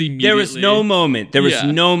that they just immediately... There was no moment. There was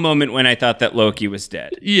no moment when I thought that Loki was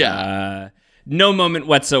dead. Yeah. No moment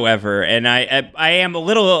whatsoever. And I am a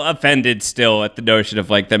little offended still at the notion of,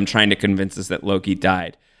 like, them trying to convince us that Loki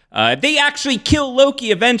died. They actually kill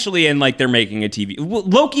Loki eventually, and like they're making a TV.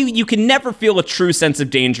 Loki, you can never feel a true sense of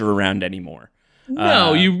danger around anymore.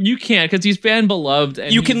 No, you can't, because he's fan beloved.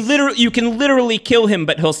 And you can literally kill him,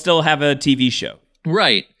 but he'll still have a TV show.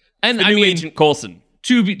 Right, and I mean, Agent Coulson.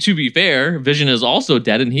 To be fair, Vision is also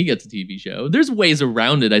dead, and he gets a TV show. There's ways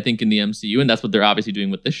around it, I think, in the MCU, and that's what they're obviously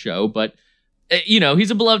doing with this show. But you know,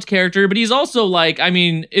 he's a beloved character, but he's also like, I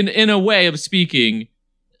mean, in a way of speaking.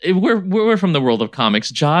 We're from the world of comics,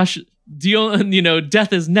 Josh. You know,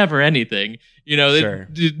 death is never anything. You know, sure.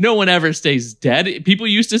 No one ever stays dead. People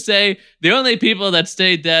used to say the only people that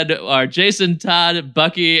stay dead are Jason Todd,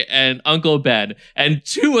 Bucky, and Uncle Ben, and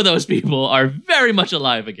two of those people are very much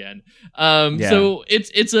alive again. So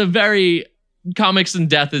it's a very comics and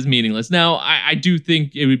death is meaningless. Now, I do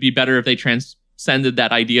think it would be better if they transcended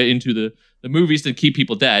that idea into the movies to keep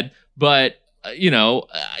people dead, but.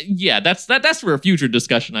 That's for a future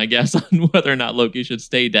discussion, I guess, on whether or not Loki should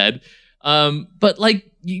stay dead. But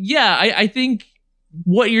like, yeah, I think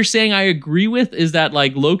what you're saying I agree with is that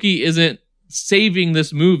like Loki isn't saving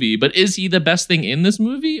this movie, but is he the best thing in this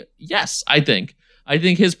movie? Yes, I think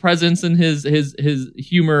his presence and his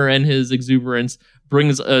humor and his exuberance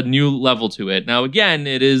brings a new level to it. Now, again,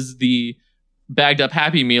 it is the bagged up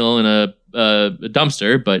Happy Meal in a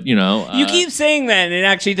dumpster, but you know, you keep saying that, and it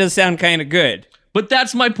actually does sound kind of good. But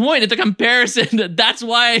that's my point. It's a comparison. That's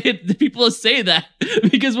why people say that,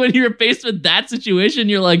 because when you're faced with that situation,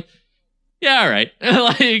 you're like, yeah, all right.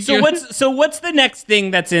 Like, what's the next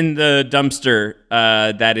thing that's in the dumpster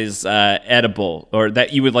that is edible, or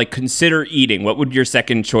that you would like consider eating? What would your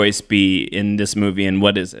second choice be in this movie, and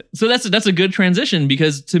what is it? So that's a good transition,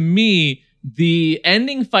 because to me, the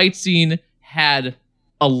ending fight scene had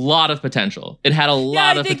a lot of potential. It had a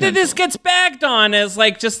lot of potential. I think that this gets bagged on as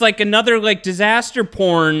like just like another like disaster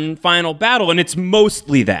porn final battle, and it's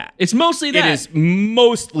mostly that. It is mostly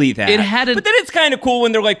that. But then it's kind of cool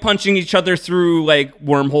when they're like punching each other through like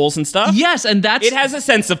wormholes and stuff. Yes, and it has a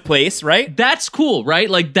sense of place, right? That's cool, right?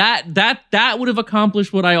 Like that would have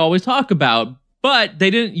accomplished what I always talk about. But they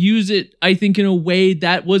didn't use it, I think, in a way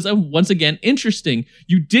that was, once again, interesting.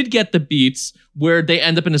 You did get the beats where they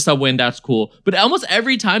end up in a subway, and that's cool. But almost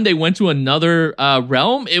every time they went to another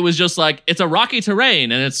realm, it was just like, it's a rocky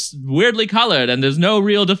terrain, and it's weirdly colored, and there's no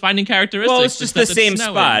real defining characteristics. Well, it's just the same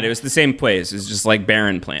spot. It was the same place. It was just like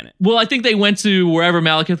barren planet. Well, I think they went to wherever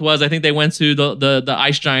Malekith was. I think they went to the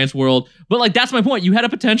Ice Giants world. But like, that's my point. You had a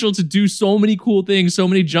potential to do so many cool things, so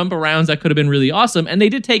many jump arounds that could have been really awesome. And they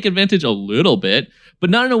did take advantage a little bit, but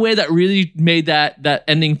not in a way that really made that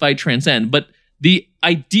ending fight transcend. But the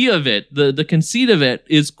idea of it, the conceit of it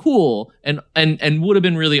is cool and would have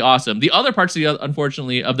been really awesome. The other parts,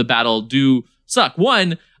 unfortunately, of the battle do suck.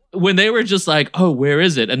 One, when they were just like, oh, where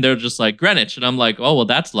is it? And they're just like, Greenwich. And I'm like, oh, well,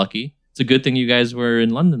 that's lucky. It's a good thing you guys were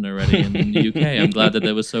in London already and in the UK. I'm glad that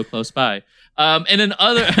was so close by. And then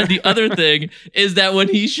the other thing is that when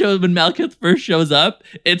Malekith first shows up,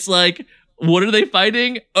 it's like, what are they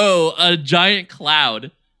fighting? Oh, a giant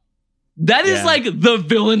cloud. That is like the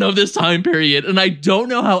villain of this time period. And I don't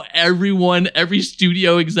know how every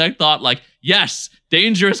studio exec thought like, yes,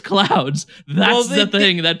 dangerous clouds. That's the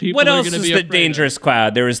thing that people are going to be afraid of. What else is the dangerous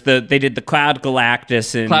cloud? They did the Cloud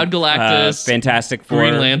Galactus and Fantastic Four.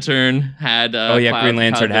 Green Lantern had Green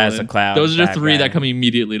Lantern has a cloud. Those are the three that come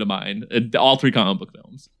immediately to mind. All three comic book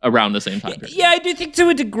films around the same time period. Yeah, I do think to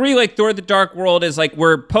a degree like Thor the Dark World is like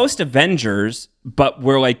we're post-Avengers, but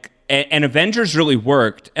we're like and Avengers really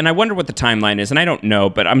worked. And I wonder what the timeline is, and I don't know,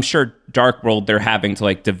 but I'm sure Dark World they're having to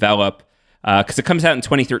like develop because it comes out in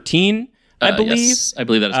 2013. I believe. Yes, I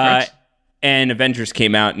believe that is correct. And Avengers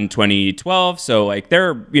came out in 2012, so like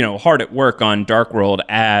they're hard at work on Dark World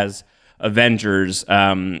as Avengers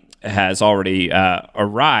has already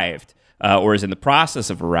arrived or is in the process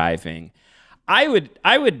of arriving. I'm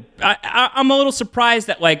a little surprised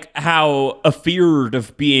at like how afeared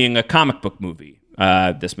of being a comic book movie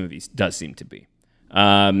this movie does seem to be.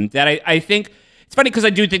 That I think it's funny because I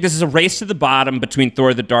do think this is a race to the bottom between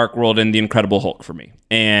Thor: The Dark World and The Incredible Hulk for me,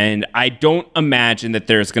 and I don't imagine that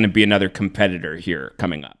there's going to be another competitor here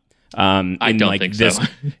coming up. I don't think this, so.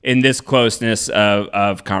 in this closeness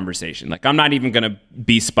of conversation. Like, I'm not even going to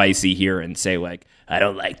be spicy here and say, like, I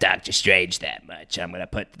don't like Doctor Strange that much. I'm going to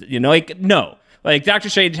put, like, no. Like, Doctor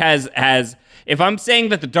Strange has, if I'm saying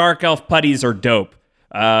that the Dark Elf putties are dope,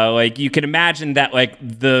 like, you can imagine that, like,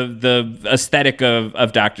 the aesthetic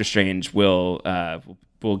of Doctor Strange will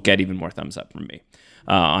get even more thumbs up from me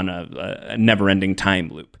on a never-ending time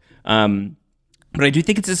loop. But I do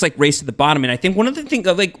think it's this like race to the bottom, and I think one of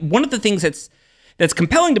the things that's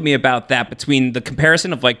compelling to me about that, between the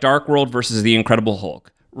comparison of like Dark World versus The Incredible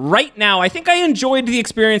Hulk. Right now, I think I enjoyed the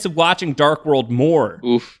experience of watching Dark World more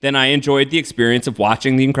than I enjoyed the experience of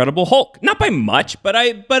watching The Incredible Hulk. Not by much, but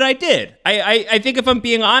I did. I think if I'm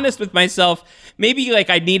being honest with myself, maybe like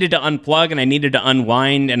I needed to unplug and I needed to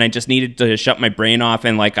unwind and I just needed to shut my brain off,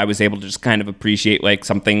 and like I was able to just kind of appreciate like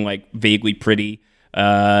something like vaguely pretty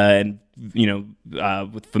and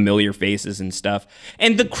with familiar faces and stuff.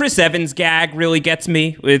 And the Chris Evans gag really gets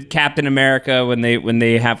me with Captain America when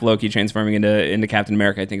they have Loki transforming into Captain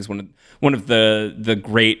America. I think is one of the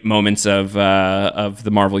great moments of the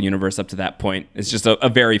Marvel universe up to that point. It's just a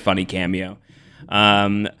very funny cameo.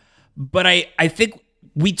 But I think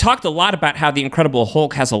we talked a lot about how the Incredible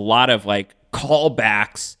Hulk has a lot of like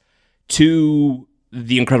callbacks to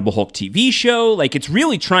the Incredible Hulk TV show. Like, it's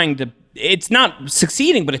really trying to, it's not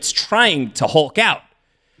succeeding, but it's trying to Hulk out.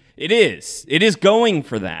 It is going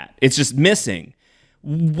for that. It's just missing.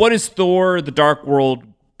 What is Thor: The Dark World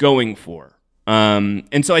going for?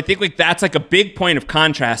 And so I think like that's like a big point of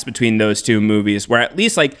contrast between those two movies, where at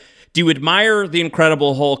least like, do you admire The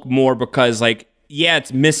Incredible Hulk more because like, yeah,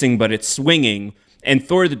 it's missing, but it's swinging. And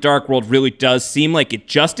Thor: The Dark World really does seem like it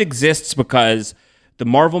just exists because the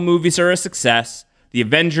Marvel movies are a success. The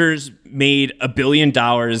Avengers made $1 billion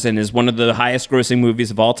and is one of the highest grossing movies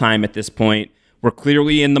of all time at this point. We're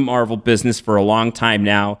clearly in the Marvel business for a long time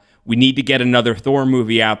now. We need to get another Thor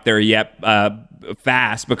movie out there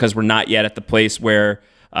fast, because we're not yet at the place where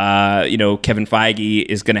Kevin Feige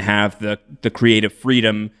is going to have the creative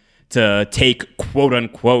freedom to take quote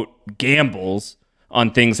unquote gambles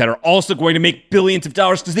on things that are also going to make billions of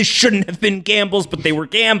dollars, because they shouldn't have been gambles, but they were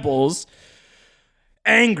gambles.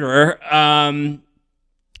 Anger.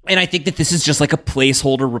 And I think that this is just like a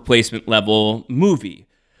placeholder replacement level movie,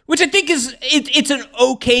 which I think it's an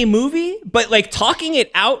okay movie, but like talking it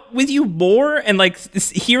out with you more and like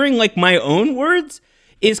hearing like my own words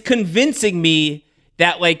is convincing me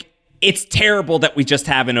that like it's terrible that we just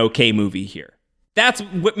have an okay movie here. That's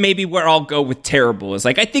maybe where I'll go with terrible, is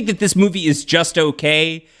like, I think that this movie is just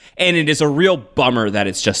okay. And it is a real bummer that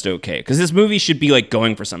it's just okay, because this movie should be like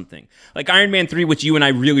going for something. Like Iron Man 3, which you and I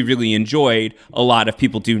really, really enjoyed, a lot of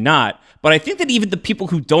people do not. But I think that even the people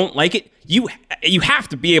who don't like it, you have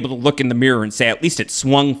to be able to look in the mirror and say, at least it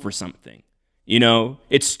swung for something.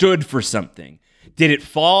 It stood for something. Did it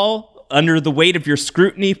fall under the weight of your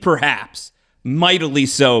scrutiny? Perhaps. Mightily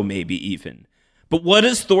so, maybe even. But what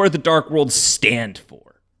does Thor: The Dark World stand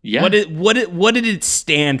for? Yeah. What did it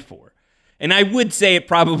stand for? And I would say it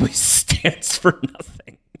probably stands for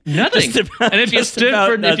nothing. Nothing. And if you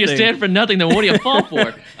stand for nothing, then what do you fall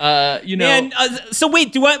for? And so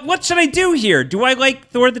wait, what should I do here? Do I like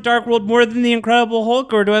Thor: The Dark World more than The Incredible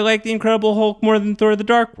Hulk, or do I like The Incredible Hulk more than Thor: The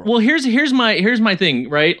Dark World? Well, here's my thing,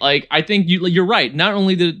 right? Like, I think you're right. Not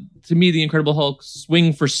only to me, The Incredible Hulk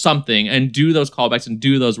swing for something and do those callbacks and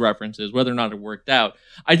do those references, whether or not it worked out.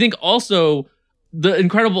 I think also The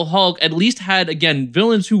Incredible Hulk at least had, again,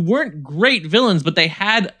 villains who weren't great villains, but they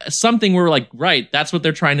had something where we're like, right, that's what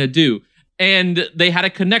they're trying to do. And they had a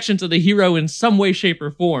connection to the hero in some way, shape, or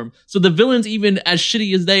form. So the villains, even as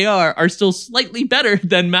shitty as they are still slightly better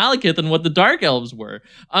than Malekith and what the Dark Elves were.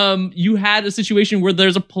 You had a situation where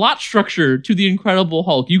there's a plot structure to the Incredible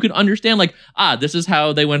Hulk. You could understand, like, this is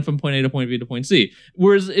how they went from point A to point B to point C.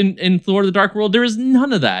 Whereas in Thor: The Dark World, there is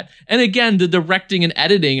none of that. And again, the directing and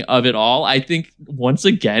editing of it all, I think, once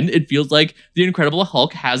again, it feels like the Incredible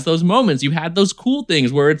Hulk has those moments. You had those cool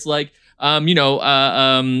things where it's like, Blonsky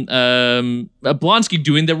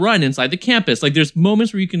doing the run inside the campus. Like, there's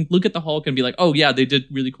moments where you can look at the Hulk and be like, oh yeah, they did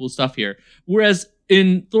really cool stuff here. Whereas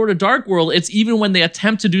in Thor: The Dark World, it's even when they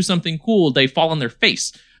attempt to do something cool, they fall on their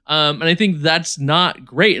face. And I think that's not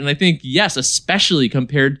great. And I think, yes, especially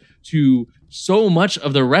compared to so much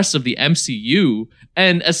of the rest of the MCU,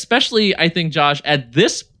 and especially, I think, Josh, at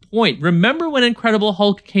this point, remember when Incredible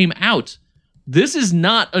Hulk came out? This is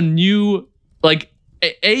not a new, like,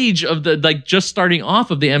 age of the, like, just starting off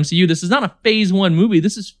of the MCU. This is not a phase 1 movie.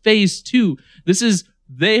 This is phase 2. This is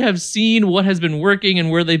they have seen what has been working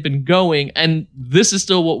and where they've been going, and this is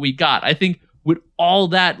still what we got. I think with all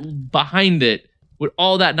that behind it, with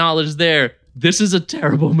all that knowledge there, this is a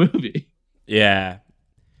terrible movie. Yeah.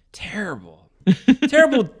 Terrible.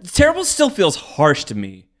 Terrible still feels harsh to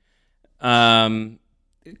me.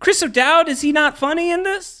 Chris O'Dowd, is he not funny in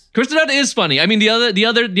this? Chris O'Dowd is funny. I mean, the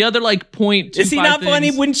other like point. Is he not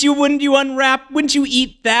funny? Wouldn't you unwrap? Wouldn't you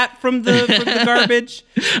eat that from the garbage?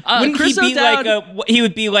 Wouldn't Chris he be O'Dowd, he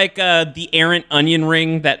would be like the errant onion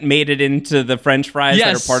ring that made it into the French fries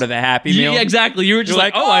that are part of the Happy Meal? Yeah, exactly. You were just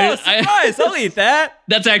You're like, surprise! I'll eat that.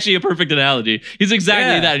 That's actually a perfect analogy. He's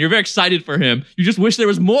exactly that. You're very excited for him. You just wish there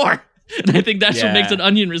was more. And I think that's what makes an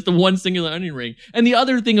onion ring, the one singular onion ring. And the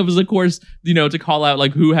other thing was, of course, to call out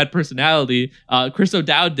like who had personality. Chris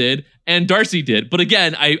O'Dowd did, and Darcy did. But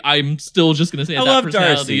again, I'm still just gonna say that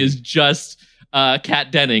personality Darcy. is just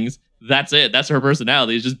Kat Dennings. That's it. That's her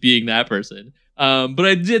personality, is just being that person. But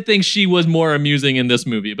I did think she was more amusing in this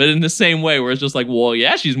movie, but in the same way where it's just like, well,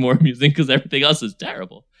 yeah, she's more amusing because everything else is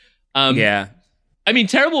terrible. Yeah. I mean,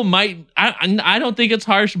 terrible I don't think it's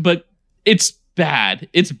harsh, but it's bad.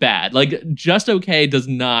 It's bad. Like, Just Okay does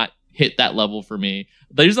not hit that level for me.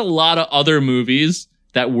 There's a lot of other movies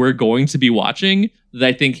that we're going to be watching that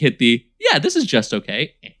I think hit this is just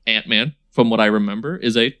okay. Ant-Man, from what I remember,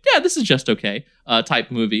 is this is just okay type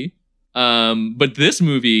movie. But this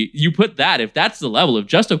movie, you put that, if that's the level, if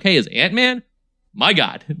Just Okay is Ant-Man, my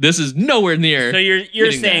God, this is nowhere near. So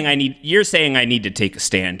you're saying I need to take a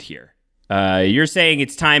stand here. You're saying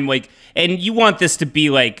it's time, and you want this to be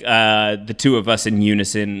like the two of us in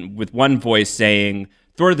unison with one voice saying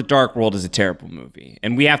Thor: The Dark World is a terrible movie,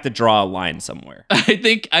 and we have to draw a line somewhere. I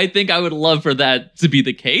think I would love for that to be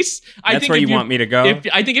the case. That's where you want me to go?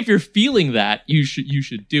 I think if you're feeling that, you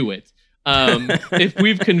should do it. If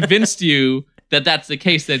we've convinced you that that's the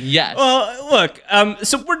case, then yes. Well, look,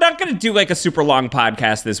 so we're not going to do like a super long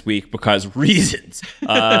podcast this week because reasons.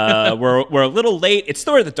 We're a little late. It's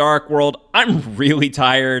Thor: The Dark World. I'm really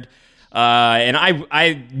tired. And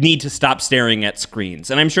I need to stop staring at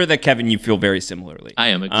screens. And I'm sure that, Kevin, you feel very similarly. I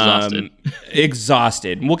am exhausted.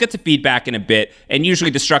 Exhausted. And we'll get to feedback in a bit. And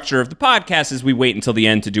usually the structure of the podcast is we wait until the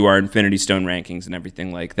end to do our Infinity Stone rankings and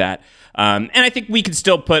everything like that. And I think we could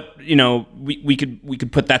still put, we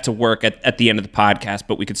could put that to work at the end of the podcast,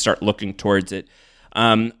 but we could start looking towards it.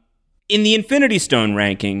 In the Infinity Stone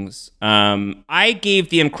rankings, I gave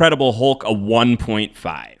The Incredible Hulk a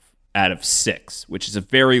 1.5 out of 6, which is a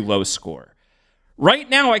very low score. Right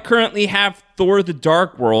now, I currently have Thor: The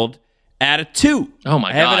Dark World at a 2. Oh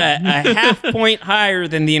my God. I have it a half point higher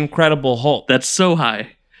than The Incredible Hulk. That's so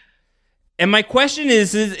high. And my question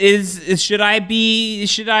is Thor: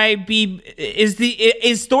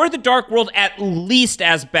 The Dark World at least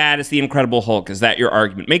as bad as The Incredible Hulk? Is that your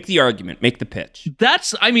argument? Make the argument. Make the pitch.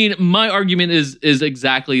 My argument is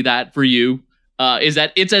exactly that for you. Is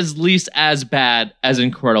that it's at least as bad as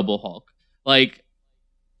Incredible Hulk. Like,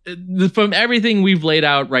 from everything we've laid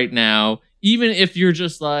out right now, even if you're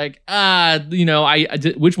just like,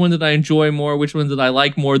 which one did I enjoy more? Which one did I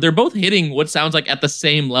like more? They're both hitting what sounds like at the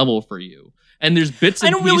same level for you. And there's bits and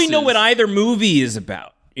I don't really know what either movie is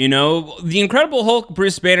about. The Incredible Hulk,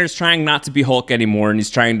 Bruce Banner's trying not to be Hulk anymore, and he's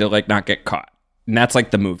trying to not get caught. And that's like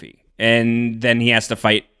the movie. And then he has to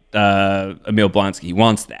fight Emil Blonsky. He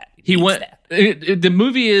wants that. The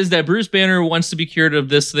movie is that Bruce Banner wants to be cured of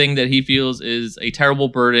this thing that he feels is a terrible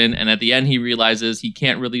burden, and at the end he realizes he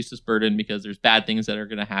can't release this burden because there's bad things that are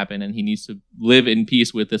going to happen, and he needs to live in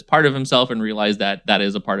peace with this part of himself and realize that that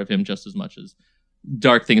is a part of him just as much as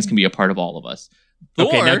dark things can be a part of all of us.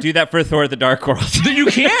 Okay, now do that for Thor: The Dark World. You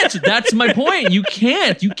can't. That's my point. You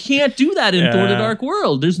can't do that in Thor: The Dark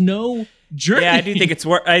World. There's no journey. Yeah, I do think it's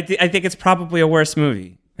I think it's probably a worse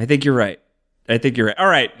movie. I think you're right. All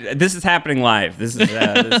right, this is happening live. This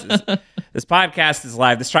podcast is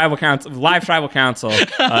live. This live tribal council.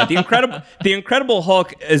 The Incredible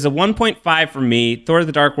Hulk is a 1.5 for me. Thor: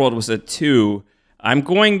 The Dark World was a 2. I'm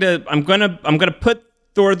gonna put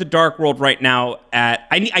Thor: The Dark World right now at.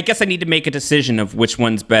 I guess I need to make a decision of which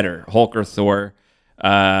one's better, Hulk or Thor.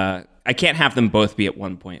 I can't have them both be at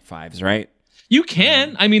 1.5s, right? You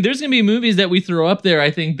can. I mean, there's gonna be movies that we throw up there. I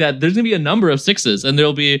think that there's gonna be a number of 6s, and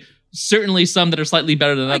there'll be certainly some that are slightly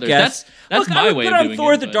better than others. That's my way of doing it.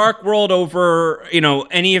 Thor: The Dark World over,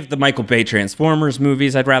 any of the Michael Bay Transformers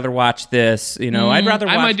movies. I'd rather watch this. I'd rather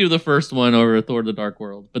watch... I might do the first one over Thor: The Dark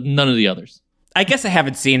World, but none of the others. I guess I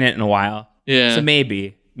haven't seen it in a while. Yeah. So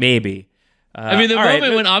maybe. I mean, the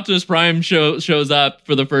moment when Optimus Prime shows up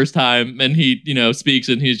for the first time and he, speaks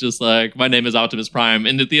and he's just like, "My name is Optimus Prime."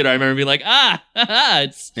 In the theater, I remember being like,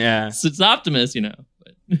 it's Optimus, But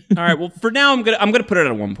All right. Well, for now, I'm gonna put it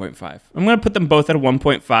at a 1.5. I'm gonna put them both at a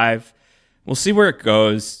 1.5. We'll see where it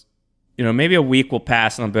goes. You know, maybe a week will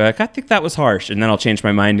pass and I'll be like, I think that was harsh, and then I'll change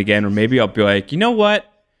my mind again, or maybe I'll be like, you know what?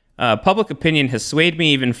 Public opinion has swayed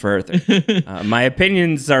me even further. My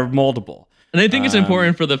opinions are moldable. And I think it's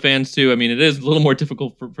important for the fans too. I mean, it is a little more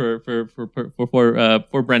difficult for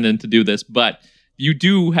Brendan to do this, but you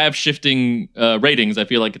do have shifting ratings. I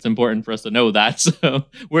feel like it's important for us to know that. So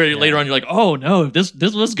where later on you're like, oh no, this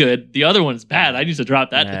was good. The other one's bad. I need to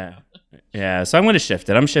drop that down. Yeah, so I'm going to shift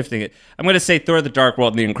it. I'm shifting it. I'm going to say Thor: The Dark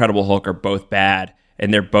World and The Incredible Hulk are both bad,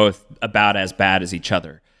 and they're both about as bad as each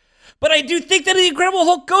other. But I do think that The Incredible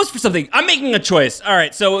Hulk goes for something. I'm making a choice. All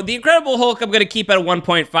right, so The Incredible Hulk I'm going to keep at a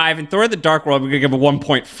 1.5, and Thor: The Dark World I'm going to give a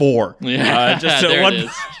 1.4. Yeah,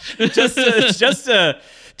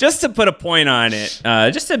 just to put a point on it,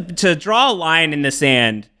 just to draw a line in the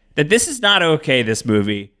sand that this is not okay. This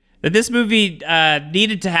movie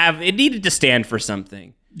needed to stand for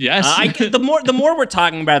something. Yes. The more we're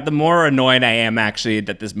talking about it, the more annoyed I am actually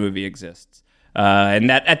that this movie exists, and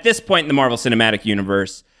that at this point in the Marvel Cinematic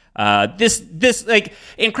Universe. This like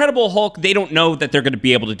Incredible Hulk, they don't know that they're going to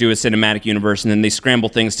be able to do a cinematic universe, and then they scramble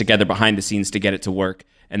things together behind the scenes to get it to work,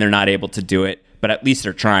 and they're not able to do it, but at least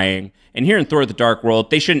they're trying. And here in Thor: The Dark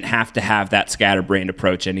World, they shouldn't have to have that scatterbrained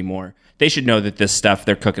approach anymore. They should know that this stuff,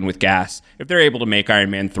 they're cooking with gas. If they're able to make Iron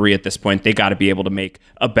Man 3 at this point, they got to be able to make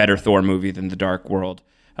a better Thor movie than The Dark World.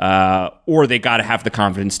 Or they got to have the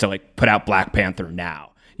confidence to like put out Black Panther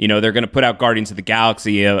now. You know, they're going to put out Guardians of the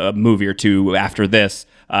Galaxy, a movie or two after this.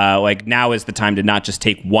 Like now is the time to not just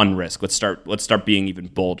take one risk. Let's start being even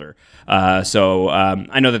bolder. So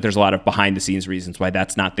I know that there's a lot of behind the scenes reasons why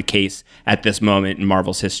that's not the case at this moment in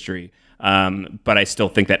Marvel's history. But I still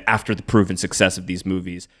think that after the proven success of these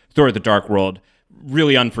movies, Thor: The Dark World,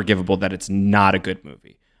 really unforgivable that it's not a good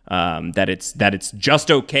movie. That it's just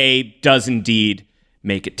okay, does indeed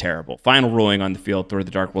make it terrible. Final ruling on the field, Thor: The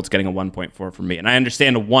Dark World's getting a 1.4 from me. And I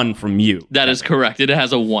understand a 1 from you. That is correct. It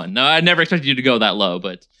has a 1. Now, I never expected you to go that low,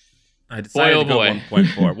 but I decided to go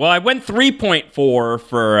 1.4. Well, I went 3.4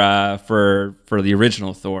 for the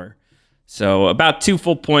original Thor. So about 2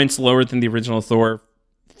 full points lower than the original Thor.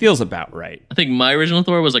 Feels about right. I think my original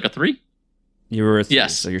Thor was like a 3. You were a 3,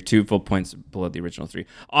 yes. So you're 2 full points below the original 3.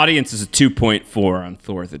 Audience is a 2.4 on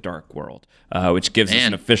Thor: The Dark World, which gives us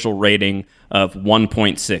an official rating of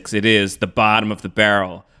 1.6. It is the bottom of the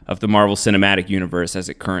barrel of the Marvel Cinematic Universe as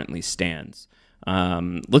it currently stands.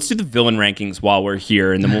 Let's do the villain rankings while we're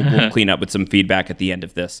here, and then we'll clean up with some feedback at the end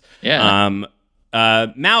of this. Yeah.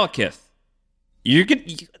 Malekith,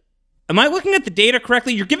 am I looking at the data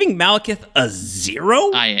correctly? You're giving Malekith a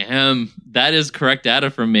 0? I am. That is correct data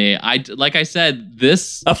from me. Like I said,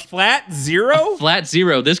 this... A flat 0? A flat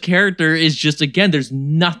 0. This character is just, again, there's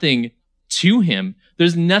nothing to him.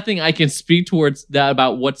 There's nothing I can speak towards that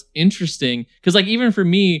about what's interesting. Because, like, even for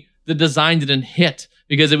me, the design didn't hit.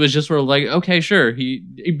 Because it was just sort of like, okay, sure.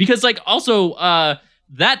 Because, like, also,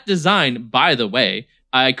 that design, by the way...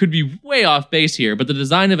 I could be way off base here, but the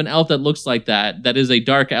design of an elf that looks like that is a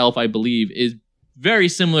dark elf, I believe, is very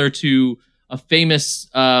similar to a famous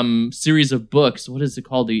series of books. What is it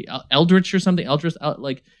called? The Eldritch or something? Eldritch?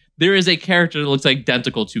 Like, there is a character that looks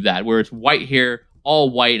identical to that, where it's white hair, all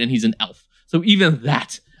white, and he's an elf. So even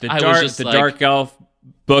that, Dark Elf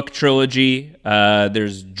book trilogy.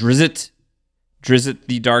 There's Drizzt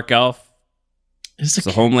the Dark Elf. It's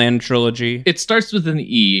a Homeland trilogy. It starts with an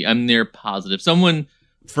E. I'm near positive.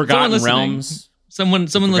 Forgotten Realms. Someone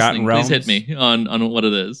listening, please hit me on what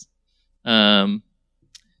it is. Let's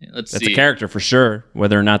see. That's a character for sure.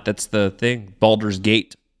 Whether or not that's the thing. Baldur's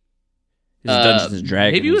Gate. Dungeons and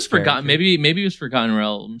Dragons. Maybe it was Forgotten. Maybe it was Forgotten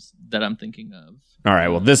Realms that I'm thinking of. All right.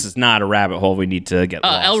 Well, this is not a rabbit hole we need to get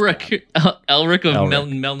lost. Elric of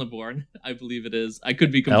Melniborn, I believe it is. I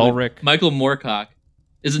could be complete. Elric. Michael Moorcock.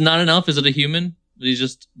 Is it not an elf? Is it a human? He's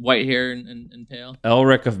just white hair and pale.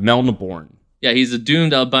 Elric of Melniborn. Yeah, he's a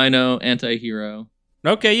doomed albino anti-hero.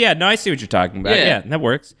 Okay, yeah, no, I see what you're talking about. Yeah, that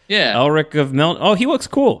works. Yeah. Elric of Oh, he looks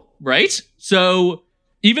cool. Right? So,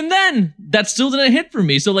 even then, that still didn't hit for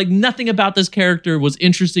me. So, like, nothing about this character was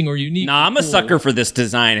interesting or unique. Nah, I'm a sucker for this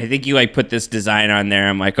design. I think you, like, put this design on there.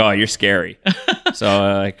 I'm like, oh, you're scary. So,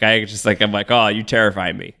 I'm like, oh, you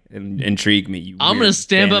terrify me and intrigue me. I'm going to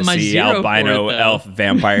stamp up my 0 albino for it, elf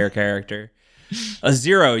vampire character. A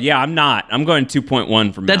 0. Yeah, I'm not. I'm going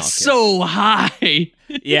 2.1 for Malekith. That's so high.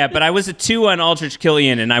 Yeah, but I was a 2 on Aldrich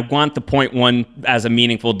Killian, and I want the 0.1 as a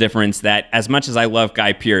meaningful difference that as much as I love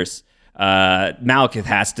Guy Pearce, Malekith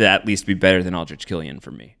has to at least be better than Aldrich Killian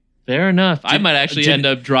for me. Fair enough. I might actually end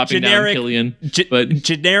up dropping down Killian.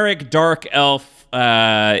 Generic dark elf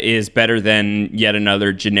is better than yet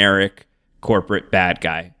another generic corporate bad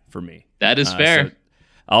guy for me. That is fair. So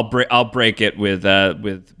I'll break it with a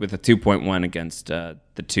 2.1 against the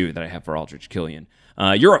 2 that I have for Aldrich Killian.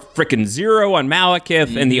 You're a frickin' 0 on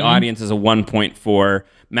Malekith, and the audience is a 1.4.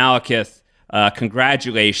 Malekith,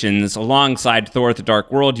 congratulations. Alongside Thor: The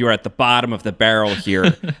Dark World, you are at the bottom of the barrel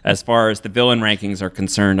here as far as the villain rankings are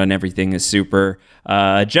concerned on Everything is Super.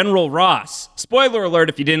 General Ross, spoiler alert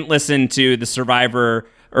if you didn't listen to the Survivor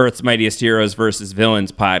Earth's Mightiest Heroes versus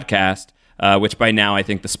Villains podcast, which by now I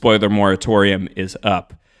think the spoiler moratorium is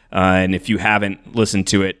up. And if you haven't listened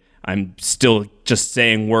to it, I'm still just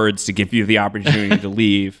saying words to give you the opportunity to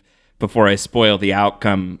leave before I spoil the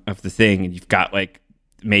outcome of the thing. And you've got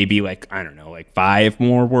maybe 5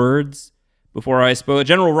 more words before I spoil it.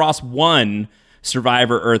 General Ross won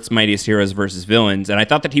Survivor Earth's Mightiest Heroes versus Villains, and I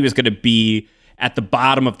thought that he was going to be at the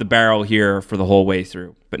bottom of the barrel here for the whole way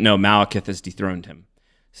through. But no, Malekith has dethroned him.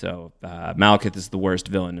 So Malekith is the worst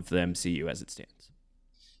villain of the MCU as it stands.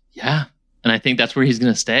 Yeah, and I think that's where he's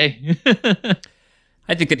going to stay.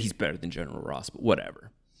 I think that he's better than General Ross, but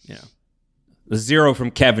whatever. The 0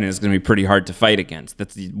 from Kevin is going to be pretty hard to fight against.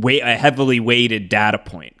 That's a heavily weighted data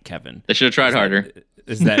point, Kevin. They should have tried harder.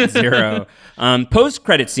 Is that 0?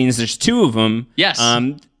 Post-credit scenes, there's 2 of them. Yes.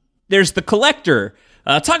 There's the Collector.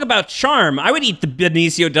 Talk about charm. I would eat the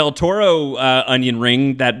Benicio del Toro onion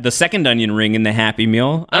ring, the second onion ring in the Happy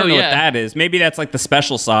Meal. I don't know what that is. Maybe that's like the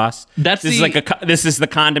special sauce. This is the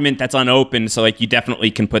condiment that's unopened, so you definitely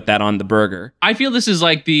can put that on the burger. I feel this is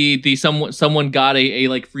like the someone got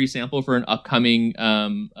a free sample for an upcoming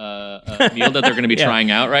meal that they're going to be trying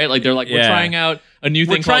out, right? Like they're like, we're trying out a new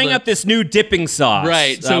thing. We're trying out this new dipping sauce,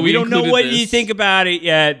 right? So we don't know what you think about it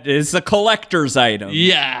yet. It's a collector's item.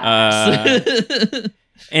 Yeah.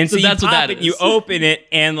 And so that's you pop it, you open it,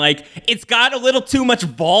 and it's got a little too much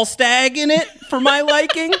Volstagg in it for my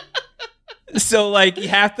liking. So you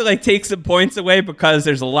have to take some points away because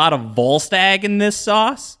there's a lot of Volstagg in this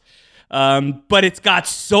sauce. But it's got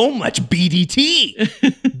so much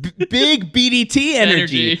BDT, big BDT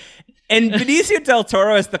energy. And Benicio del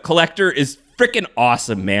Toro as the Collector is freaking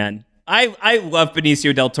awesome, man. I love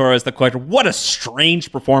Benicio del Toro as the Collector. What a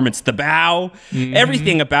strange performance. The bow,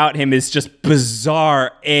 everything about him is just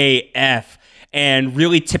bizarre AF and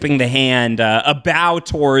really tipping the hand. A bow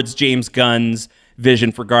towards James Gunn's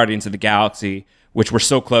vision for Guardians of the Galaxy, which we're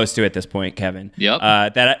so close to at this point, Kevin. Yep.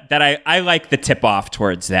 That I like the tip off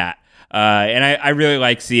towards that. And I really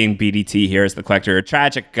like seeing BDT here as the Collector.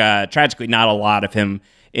 Tragically, not a lot of him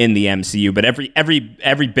in the MCU, but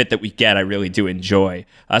every bit that we get, I really do enjoy.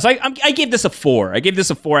 So I gave this a 4. I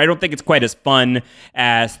don't think it's quite as fun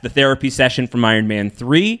as the therapy session from Iron Man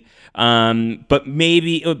 3, but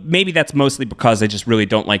maybe that's mostly because I just really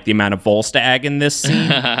don't like the amount of Volstagg in this scene,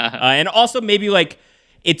 and also maybe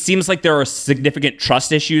it seems like there are significant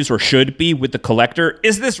trust issues, or should be, with the Collector.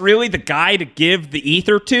 Is this really the guy to give the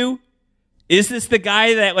ether to? Is this the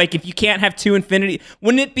guy that, if you can't have 2 Infinity...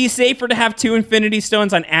 Wouldn't it be safer to have 2 Infinity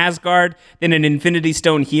Stones on Asgard than an Infinity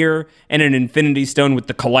Stone here and an Infinity Stone with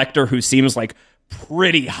the Collector, who seems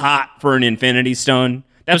pretty hot for an Infinity Stone?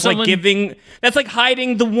 That's that's like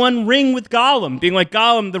hiding the one ring with Gollum, being like,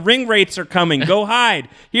 Gollum, the ring wraiths are coming. Go hide.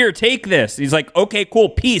 Here, take this. He's like, okay, cool,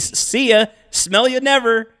 peace. See ya. Smell you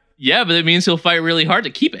never. Yeah, but it means he'll fight really hard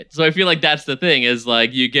to keep it. So I feel like that's the thing, is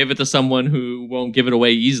you give it to someone who won't give it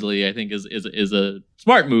away easily, I think is a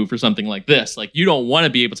smart move for something like this. You don't want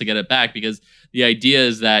to be able to get it back, because the idea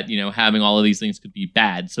is that, having all of these things could be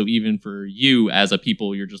bad. So even for you as a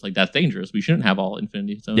people, you're just that's dangerous. We shouldn't have all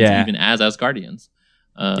Infinity Stones, even as Asgardians.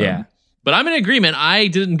 But I'm in agreement. I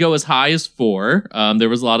didn't go as high as 4. There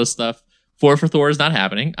was a lot of stuff. 4 for Thor is not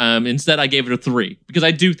happening. Instead, I gave it a 3 because I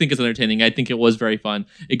do think it's entertaining. I think it was very fun.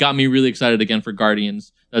 It got me really excited again for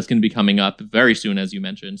Guardians. That's going to be coming up very soon, as you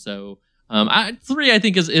mentioned. So 3, I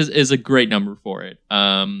think, is a great number for it.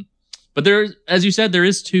 But there, as you said, there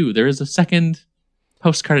is 2. There is a second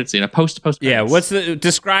post-credit scene, a post-credit. Yeah,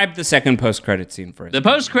 describe the second post-credit scene for us. The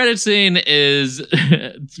post-credit scene is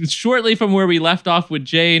shortly from where we left off with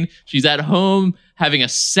Jane. She's at home having a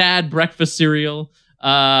sad breakfast cereal.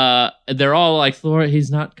 They're all like, Thor, he's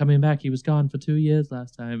not coming back. He was gone for 2 years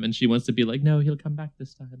last time. And she wants to be like, no, he'll come back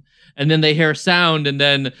this time. And then they hear a sound, and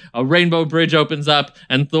then a rainbow bridge opens up,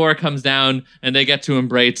 and Thor comes down, and they get to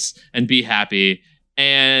embrace and be happy.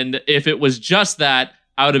 And if it was just that,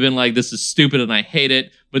 I would have been like, this is stupid and I hate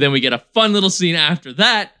it. But then we get a fun little scene after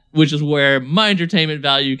that, which is where my entertainment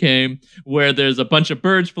value came, where there's a bunch of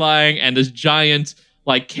birds flying, and this giant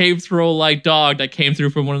cave throw dog that came through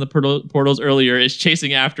from one of the portals earlier is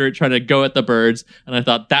chasing after it, trying to go at the birds. And I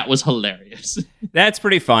thought that was hilarious. That's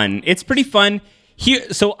pretty fun. It's pretty fun.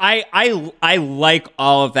 So I like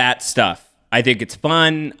all of that stuff. I think it's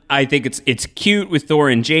fun. I think it's cute with Thor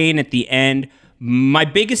and Jane at the end. My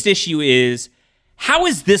biggest issue is, how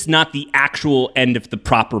is this not the actual end of the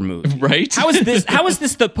proper movie? Right? How is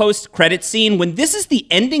this the post-credit scene when this is the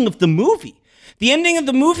ending of the movie? The ending of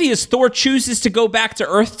the movie is Thor chooses to go back to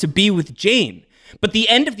Earth to be with Jane. But the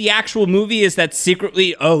end of the actual movie is that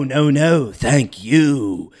secretly, oh, no, thank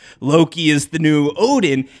you. Loki is the new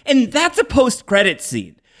Odin. And that's a post-credit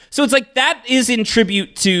scene. So it's like, that is in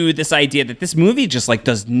tribute to this idea that this movie just like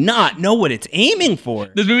does not know what it's aiming for.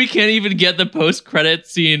 This movie can't even get the post-credit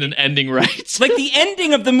scene and ending right. Like, the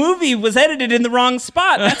ending of the movie was edited in the wrong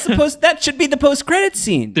spot. That should be the post-credit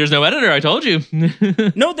scene. There's no editor, I told you.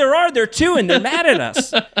 No, there are two, and they're mad at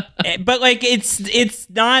us. But like, it's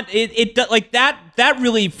not like that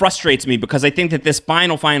really frustrates me, because I think that this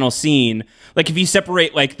final scene, like if you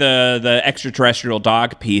separate like the extraterrestrial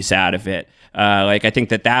dog piece out of it, like I think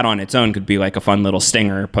that on its own could be like a fun little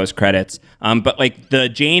stinger post credits. But like the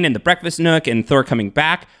Jane and the breakfast nook and Thor coming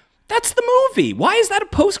back, that's the movie. Why is that a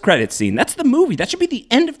post credit scene? That's the movie. That should be the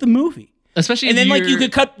end of the movie. Especially, and then like you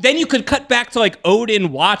could cut back to like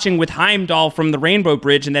Odin watching with Heimdall from the Rainbow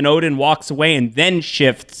Bridge, and then Odin walks away and then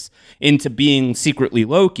shifts into being secretly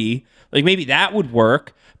Loki. Like maybe that would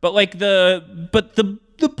work. But like the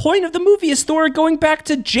point of the movie is Thor going back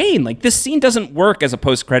to Jane. Like this scene doesn't work as a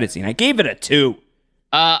post-credit scene. I gave it a 2.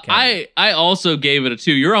 I also gave it a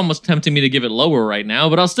 2. You're almost tempting me to give it lower right now,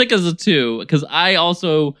 but I'll stick as a 2 because I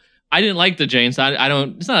didn't like the Jane. So I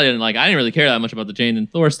didn't really care that much about the Jane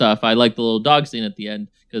and Thor stuff. I like the little dog scene at the end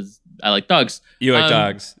because I like dogs. You like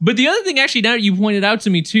dogs. But the other thing, actually, now you pointed out to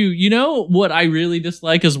me too, you know what I really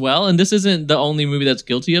dislike as well, and this isn't the only movie that's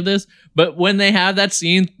guilty of this, but when they have that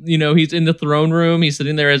scene, you know, he's in the throne room, he's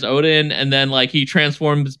sitting there as Odin, and then like he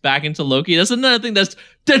transforms back into Loki. That's another thing that's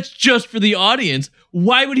just for the audience.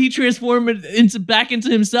 Why would he transform it back into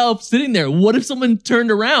himself sitting there? What if someone turned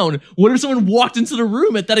around? What if someone walked into the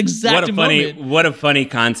room at that exact moment? What a funny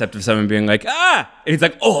concept of someone being like, and he's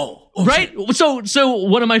like, oh right. So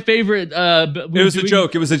one of my favorite. It was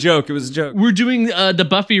a joke. We're doing the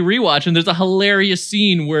Buffy rewatch, and there's a hilarious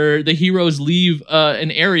scene where the heroes leave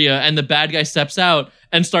an area, and the bad guy steps out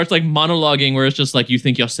and starts like monologuing, where it's just like, you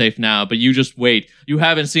think you're safe now, but you just wait. You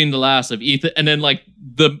haven't seen the last of Ethan. And then like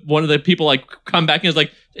one of the people like come back and is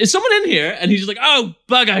like, is someone in here? And he's just like, oh,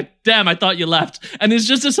 bugger, damn, I thought you left. And it's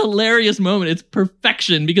just this hilarious moment. It's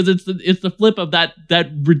perfection because it's the flip of that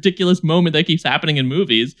ridiculous moment that keeps happening in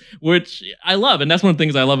movies, which I love. And that's one of the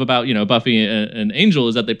things I love about, you know, Buffy and Angel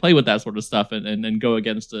is that they play with that sort of stuff and go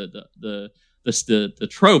against the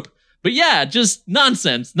trope. But yeah, just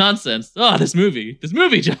nonsense. Oh, this movie,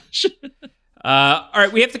 Josh. All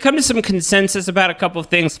right, we have to come to some consensus about a couple of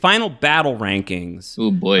things. Final battle rankings. Oh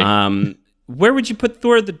boy. Where would you put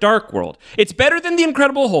Thor: The Dark World? It's better than the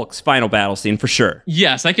Incredible Hulk's final battle scene for sure.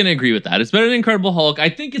 Yes, I can agree with that. It's better than Incredible Hulk. I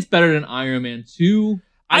think it's better than Iron Man 2.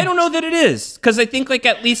 I don't know that it is, because I think like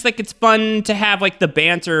at least like it's fun to have like the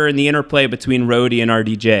banter and the interplay between Rhodey and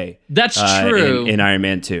RDJ. That's true. In Iron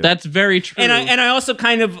Man 2. That's very true. And I also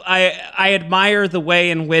kind of I admire the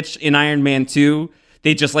way in which in Iron Man 2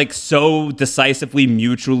 they just like so decisively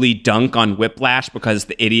mutually dunk on Whiplash because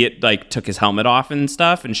the idiot like took his helmet off and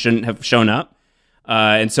stuff and shouldn't have shown up.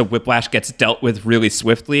 And so Whiplash gets dealt with really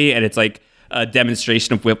swiftly, and it's like a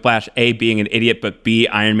demonstration of Whiplash A, being an idiot, but B,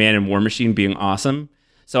 Iron Man and War Machine being awesome.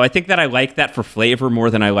 So I think that I like that for flavor more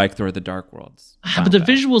than I like Thor: The Dark World's. But the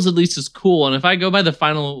visuals at least is cool. And if I go by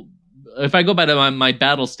my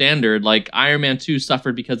battle standard, like Iron Man 2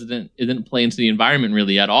 suffered because it didn't play into the environment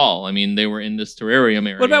really at all. I mean, they were in this terrarium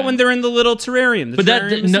area. What about when they're in the little terrarium?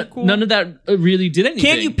 None of that really did anything.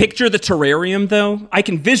 Can't you picture the terrarium though? I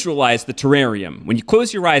can visualize the terrarium. When you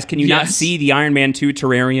close your eyes, can you not see the Iron Man 2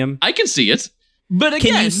 terrarium? I can see it. But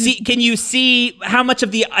again, can you see how much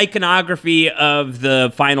of the iconography of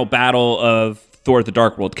the final battle of Thor: The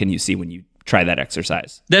Dark World can you see when you try that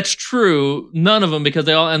exercise? That's true. None of them, because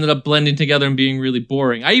they all ended up blending together and being really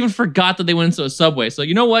boring. I even forgot that they went into a subway. So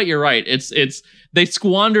you know what? You're right. They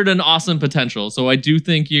squandered an awesome potential. So I do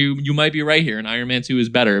think you might be right here. And Iron Man 2 is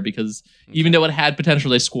better because even though it had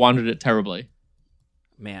potential, they squandered it terribly.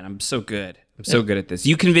 Man, I'm so good. I'm so good at this.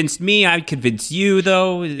 You convinced me. I convinced you,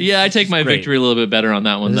 though. Yeah, I take my victory a little bit better on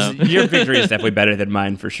that one, though. Your victory is definitely better than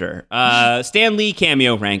mine, for sure. Stan Lee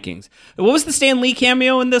cameo rankings. What was the Stan Lee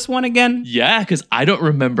cameo in this one again? Yeah, because I don't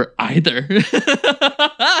remember either.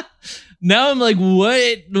 Now I'm like,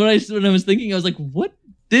 what? When I was thinking, I was like, what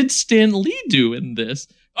did Stan Lee do in this?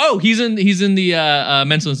 Oh, he's in the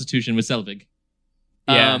mental institution with Selvig.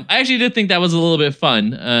 Yeah. I actually did think that was a little bit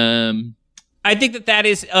fun. I think that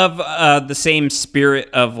is of the same spirit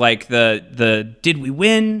of like the did we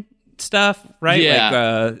win stuff, right?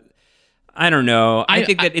 Yeah. Like I don't know. I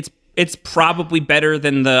think that it's probably better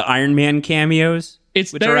than the Iron Man cameos.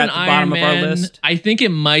 It's which better are at than the Iron bottom Man. of our list. I think it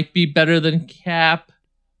might be better than Cap.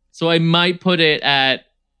 So I might put it at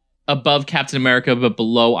above Captain America, but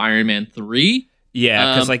below Iron Man 3.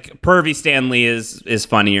 Yeah, because like Pervy Stanley is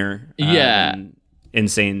funnier. Yeah. Than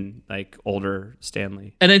insane like older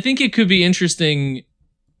Stanley. And I think it could be interesting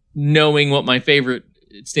knowing what my favorite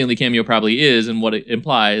Stanley cameo probably is and what it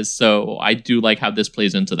implies. So I do like how this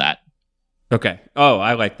plays into that. Okay. Oh,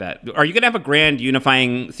 I like that. Are you gonna have a grand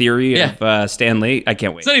unifying theory of Stanley? I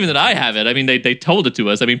can't wait. It's not even that I have it. I mean, they told it to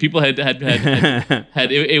us. I mean, people had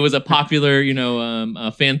it was a popular,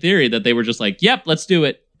 fan theory that they were just like, yep, let's do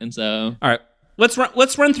it. And so, all right.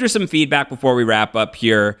 Let's run through some feedback before we wrap up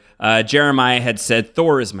here. Jeremiah had said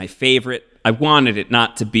Thor is my favorite. I wanted it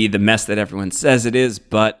not to be the mess that everyone says it is,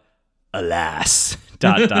 but alas. ...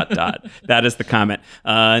 That is the comment.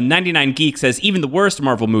 99 Geek says, even the worst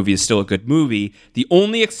Marvel movie is still a good movie. The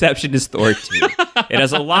only exception is Thor 2. It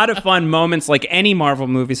has a lot of fun moments like any Marvel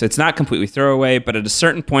movie, so it's not completely throwaway, but at a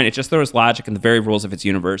certain point, it just throws logic and the very rules of its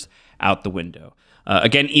universe out the window.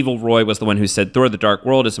 Again, Evil Roy was the one who said Thor: The Dark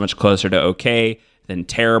World is much closer to okay than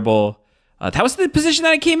terrible. That was the position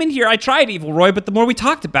that I came in here. I tried Evil Roy, but the more we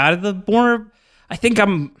talked about it, the more I think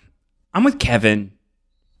I'm with Kevin.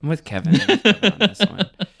 I'm with Kevin on this one.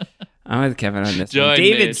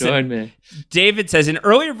 Join me. David says, in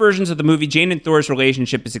earlier versions of the movie, Jane and Thor's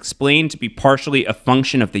relationship is explained to be partially a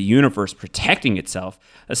function of the universe protecting itself.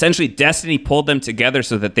 Essentially, destiny pulled them together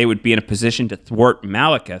so that they would be in a position to thwart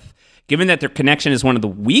Malekith. Given that their connection is one of the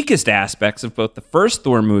weakest aspects of both the first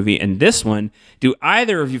Thor movie and this one, do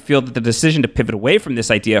either of you feel that the decision to pivot away from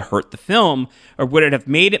this idea hurt the film, or would it have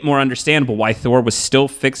made it more understandable why Thor was still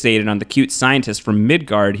fixated on the cute scientist from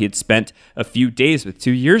Midgard he had spent a few days with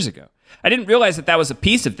 2 years ago? I didn't realize that was a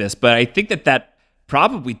piece of this, but I think that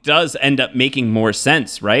probably does end up making more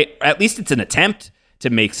sense, right? At least it's an attempt to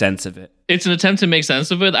make sense of it. It's an attempt to make sense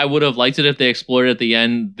of it. I would have liked it if they explored at the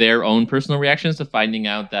end their own personal reactions to finding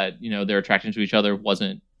out that, their attraction to each other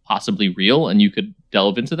wasn't possibly real, and you could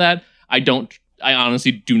delve into that. I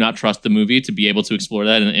honestly do not trust the movie to be able to explore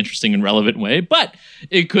that in an interesting and relevant way, but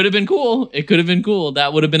it could have been cool.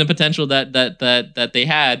 That would have been a potential that they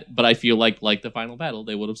had, but I feel like the final battle,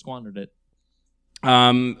 they would have squandered it.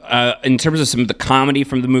 In terms of some of the comedy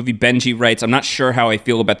from the movie, Benji writes, I'm not sure how I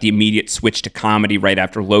feel about the immediate switch to comedy right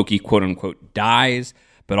after Loki, quote unquote, dies,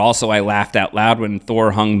 but also I laughed out loud when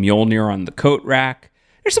Thor hung Mjolnir on the coat rack.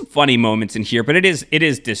 There's some funny moments in here, but it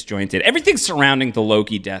is disjointed. Everything surrounding the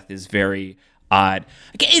Loki death is very odd.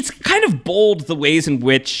 It's kind of bold the ways in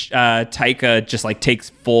which Taika just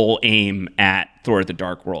takes full aim at Thor: The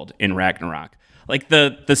Dark World in Ragnarok. Like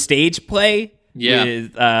the stage play.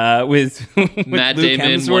 Yeah, with Matt Luke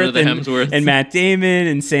Damon, Hemsworth one of the Hemsworths, and Matt Damon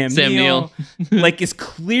and Sam Neill, is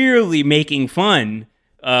clearly making fun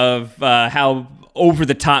of how over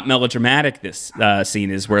the top melodramatic this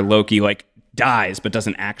scene is, where Loki dies but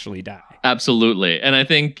doesn't actually die. Absolutely, and I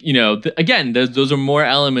think again, those are more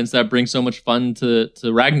elements that bring so much fun to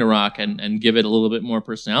Ragnarok and give it a little bit more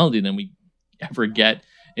personality than we ever get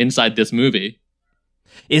inside this movie.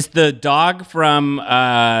 Is the dog from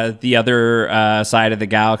the other side of the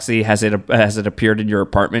galaxy, has it appeared in your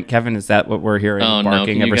apartment, Kevin? Is that what we're hearing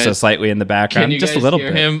barking ever so slightly in the background? Just a little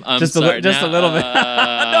bit. Him? Just a little bit.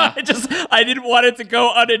 No, I didn't want it to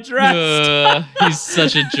go unaddressed. He's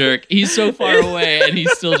such a jerk. He's so far away and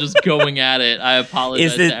he's still just going at it. I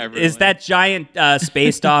apologize to everyone. Is that giant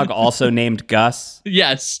space dog also named Gus?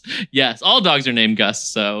 Yes. All dogs are named Gus.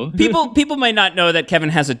 So people might not know that Kevin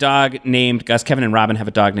has a dog named Gus. Kevin and Robin have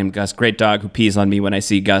a dog named Gus. Great dog who pees on me when I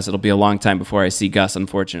see Gus. It'll be a long time before I see Gus,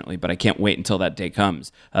 unfortunately, but I can't wait until that day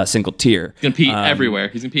comes. Single tear. He's gonna pee everywhere.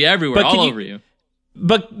 He's gonna pee everywhere, all over you.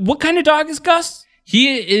 But what kind of dog is Gus?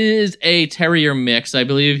 He is a terrier mix. I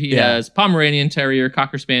believe he has Pomeranian Terrier,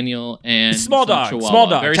 Cocker Spaniel, and small dog,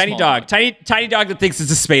 tiny dog that thinks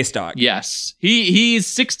it's a space dog. Yes, he's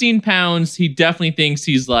 16 pounds. He definitely thinks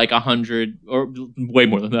he's 100 or way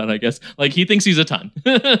more than that, I guess. He thinks he's a ton.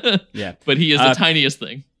 Yeah, but he is the tiniest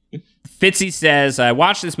thing. Fitzy says, I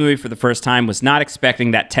watched this movie for the first time, was not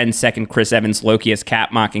expecting that 10-second Chris Evans Loki as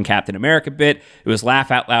Cap mocking Captain America bit. It was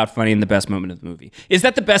laugh out loud funny and the best moment of the movie. Is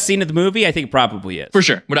that the best scene of the movie? I think it probably is. For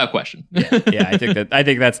sure, without question. Yeah, I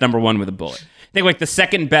think that's number one with a bullet. I think the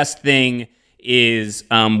second best thing is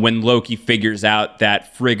when Loki figures out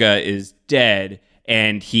that Frigga is dead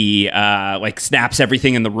and he like snaps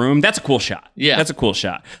everything in the room. That's a cool shot. Yeah. That's a cool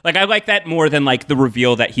shot. Like, I like that more than like the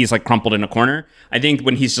reveal that he's like crumpled in a corner. I think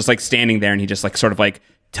when he's just like standing there and he just like sort of like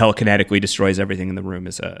telekinetically destroys everything in the room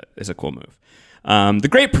is a cool move. The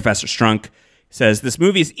great Professor Strunk says, this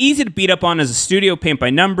movie is easy to beat up on as a studio paint by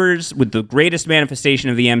numbers with the greatest manifestation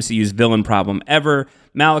of the MCU's villain problem ever.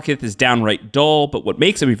 Malekith is downright dull, but what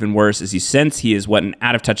makes him even worse is you sense he is what an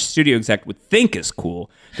out-of-touch studio exec would think is cool.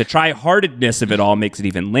 The try-heartedness of it all makes it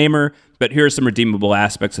even lamer, but here are some redeemable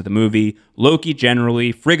aspects of the movie. Loki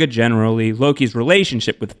generally, Frigga generally, Loki's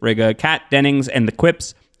relationship with Frigga, Kat Dennings, and the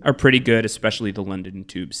quips are pretty good, especially the London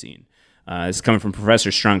tube scene. This is coming from Professor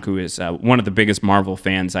Strunk, who is one of the biggest Marvel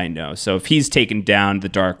fans I know. So if he's taken down the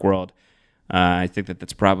Dark World, I think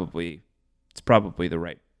that's probably the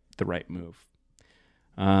right move.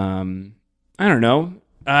 I don't know.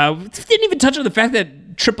 Didn't even touch on the fact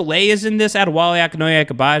that AAA is in this. Adewale Akinnuoye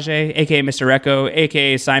Akabaje, aka Mr. Echo,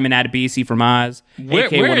 aka Simon Adebisi from Oz.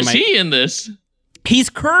 Where is he in this? He's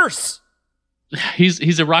Curse.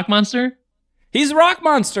 He's a rock monster? He's a rock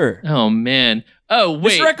monster. Oh, man. Oh,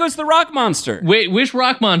 wait. Mr. Echo's the rock monster. Wait, which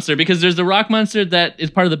rock monster? Because there's the rock monster that is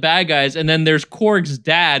part of the bad guys, and then there's Korg's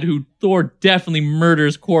dad, who Thor definitely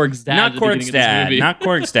murders Korg's dad. Not Korg's dad. Not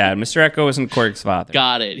Korg's dad. Mr. Echo isn't Korg's father.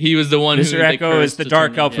 Got it. He was the one who... Mr. Echo is the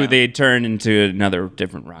dark elf who they turned into another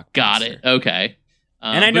different rock Got monster. it. Okay.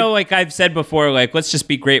 And I know, like I've said before, like, let's just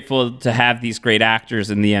be grateful to have these great actors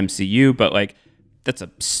in the MCU, but like, that's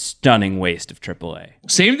a stunning waste of AAA.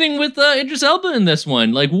 Same thing with Idris Elba in this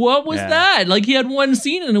one. Like, what was that? Like, he had one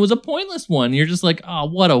scene and it was a pointless one. You're just like, oh,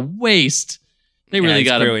 what a waste. They really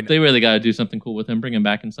got to do something cool with him, bring him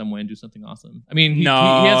back in some way, and do something awesome. I mean, he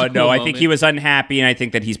has a cool I think he was unhappy, and I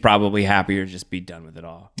think that he's probably happier to just be done with it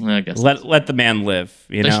all. I guess let the man live.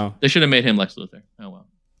 They should have made him Lex Luthor. Oh well.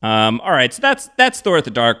 All right, so that's Thor: The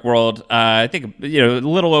Dark World. I think a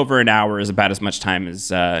little over an hour is about as much time as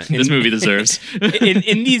this movie deserves.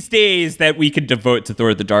 in these days that we could devote to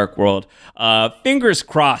Thor: The Dark World. Fingers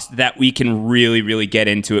crossed that we can really, really get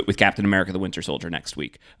into it with Captain America: The Winter Soldier next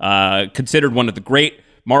week. Considered one of the great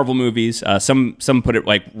Marvel movies. Some put it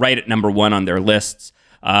like right at number one on their lists.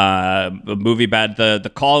 A movie about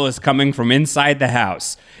the call is coming from inside the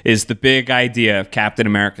house is the big idea of Captain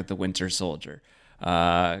America: The Winter Soldier.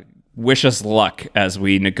 Wish us luck as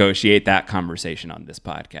we negotiate that conversation on this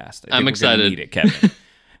podcast. I'm excited. Need it, Kevin.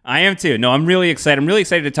 I am too. No, I'm really excited. I'm really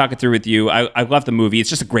excited to talk it through with you. I love the movie.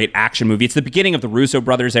 It's just a great action movie. It's the beginning of the Russo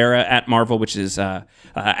brothers era at Marvel, which is,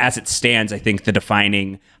 as it stands, I think the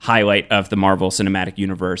defining highlight of the Marvel Cinematic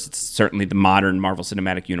Universe. It's certainly the modern Marvel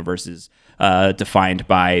Cinematic Universe is defined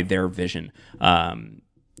by their vision.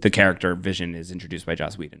 The character Vision is introduced by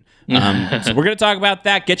Joss Whedon. So we're going to talk about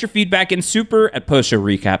that. Get your feedback in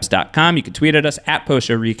super@postshowrecaps.com. You can tweet at us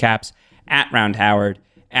 @postshowrecaps, @RoundHoward,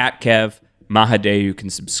 @Kev Mahadeo. You can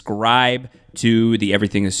subscribe to the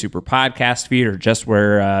Everything is Super podcast feed or just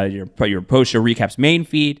where your Post Show Recaps main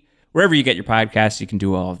feed. Wherever you get your podcasts, you can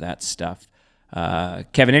do all of that stuff.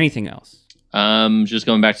 Kevin, anything else? Just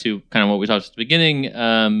going back to kind of what we talked at the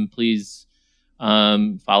beginning, please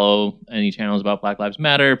follow any channels about Black Lives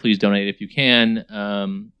Matter. Please donate if you can.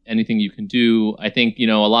 Anything you can do. I think, a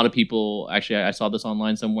lot of people, actually, I saw this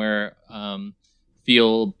online somewhere,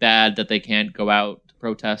 feel bad that they can't go out to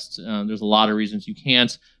protest. There's a lot of reasons you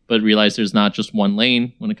can't, but realize there's not just one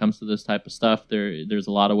lane when it comes to this type of stuff. There's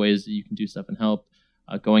a lot of ways that you can do stuff and help.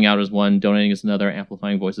 Going out is one, donating is another,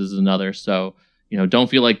 amplifying voices is another. So, don't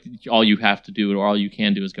feel like all you have to do or all you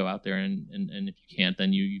can do is go out there and if you can't,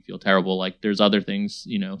 then you feel terrible. Like there's other things,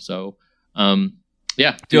 so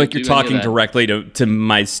yeah. I feel like you're talking directly to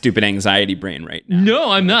my stupid anxiety brain right now.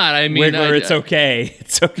 No, I'm not. I mean, Wiggler, it's okay.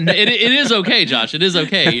 It's okay. It is okay, Josh. It is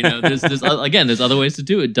okay. There's there's other ways to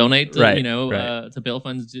do it. Donate to, to bail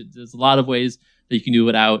funds. There's a lot of ways that you can do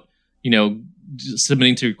without,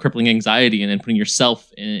 submitting to crippling anxiety and then putting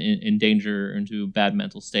yourself in danger into a bad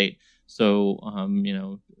mental state. So,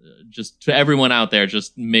 just to everyone out there,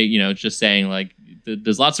 just saying like,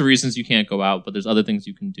 there's lots of reasons you can't go out, but there's other things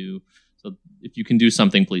you can do. So if you can do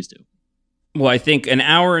something, please do. Well, I think an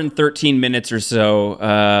hour and 13 minutes or so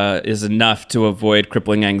is enough to avoid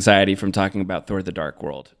crippling anxiety from talking about Thor: The Dark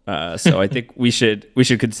World. So I think we should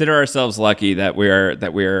consider ourselves lucky that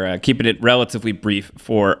we're keeping it relatively brief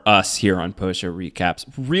for us here on Post Show Recaps.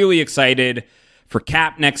 Really excited for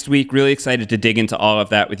Cap next week. Really excited to dig into all of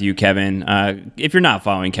that with you, Kevin. If you're not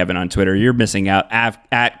following Kevin on Twitter, you're missing out.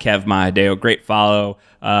 At Kev Mahadeo, great follow.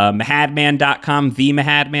 Mahadman.com,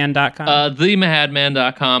 themahadman.com.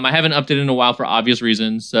 Themahadman.com. I haven't updated in a while for obvious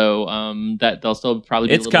reasons, so that they'll still probably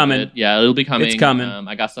be it's coming. Yeah, it'll be coming. It's coming.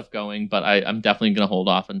 I got stuff going, but I'm definitely going to hold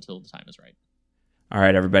off until the time is right. All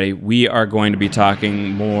right, everybody. We are going to be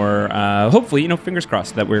talking more, hopefully, fingers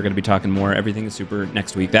crossed that we're going to be talking more Everything is Super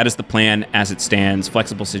next week. That is the plan as it stands.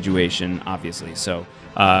 Flexible situation, obviously. So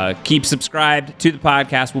keep subscribed to the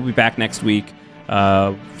podcast. We'll be back next week,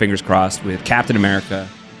 fingers crossed, with Captain America,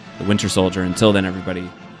 the Winter Soldier. Until then, everybody,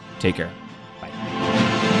 take care.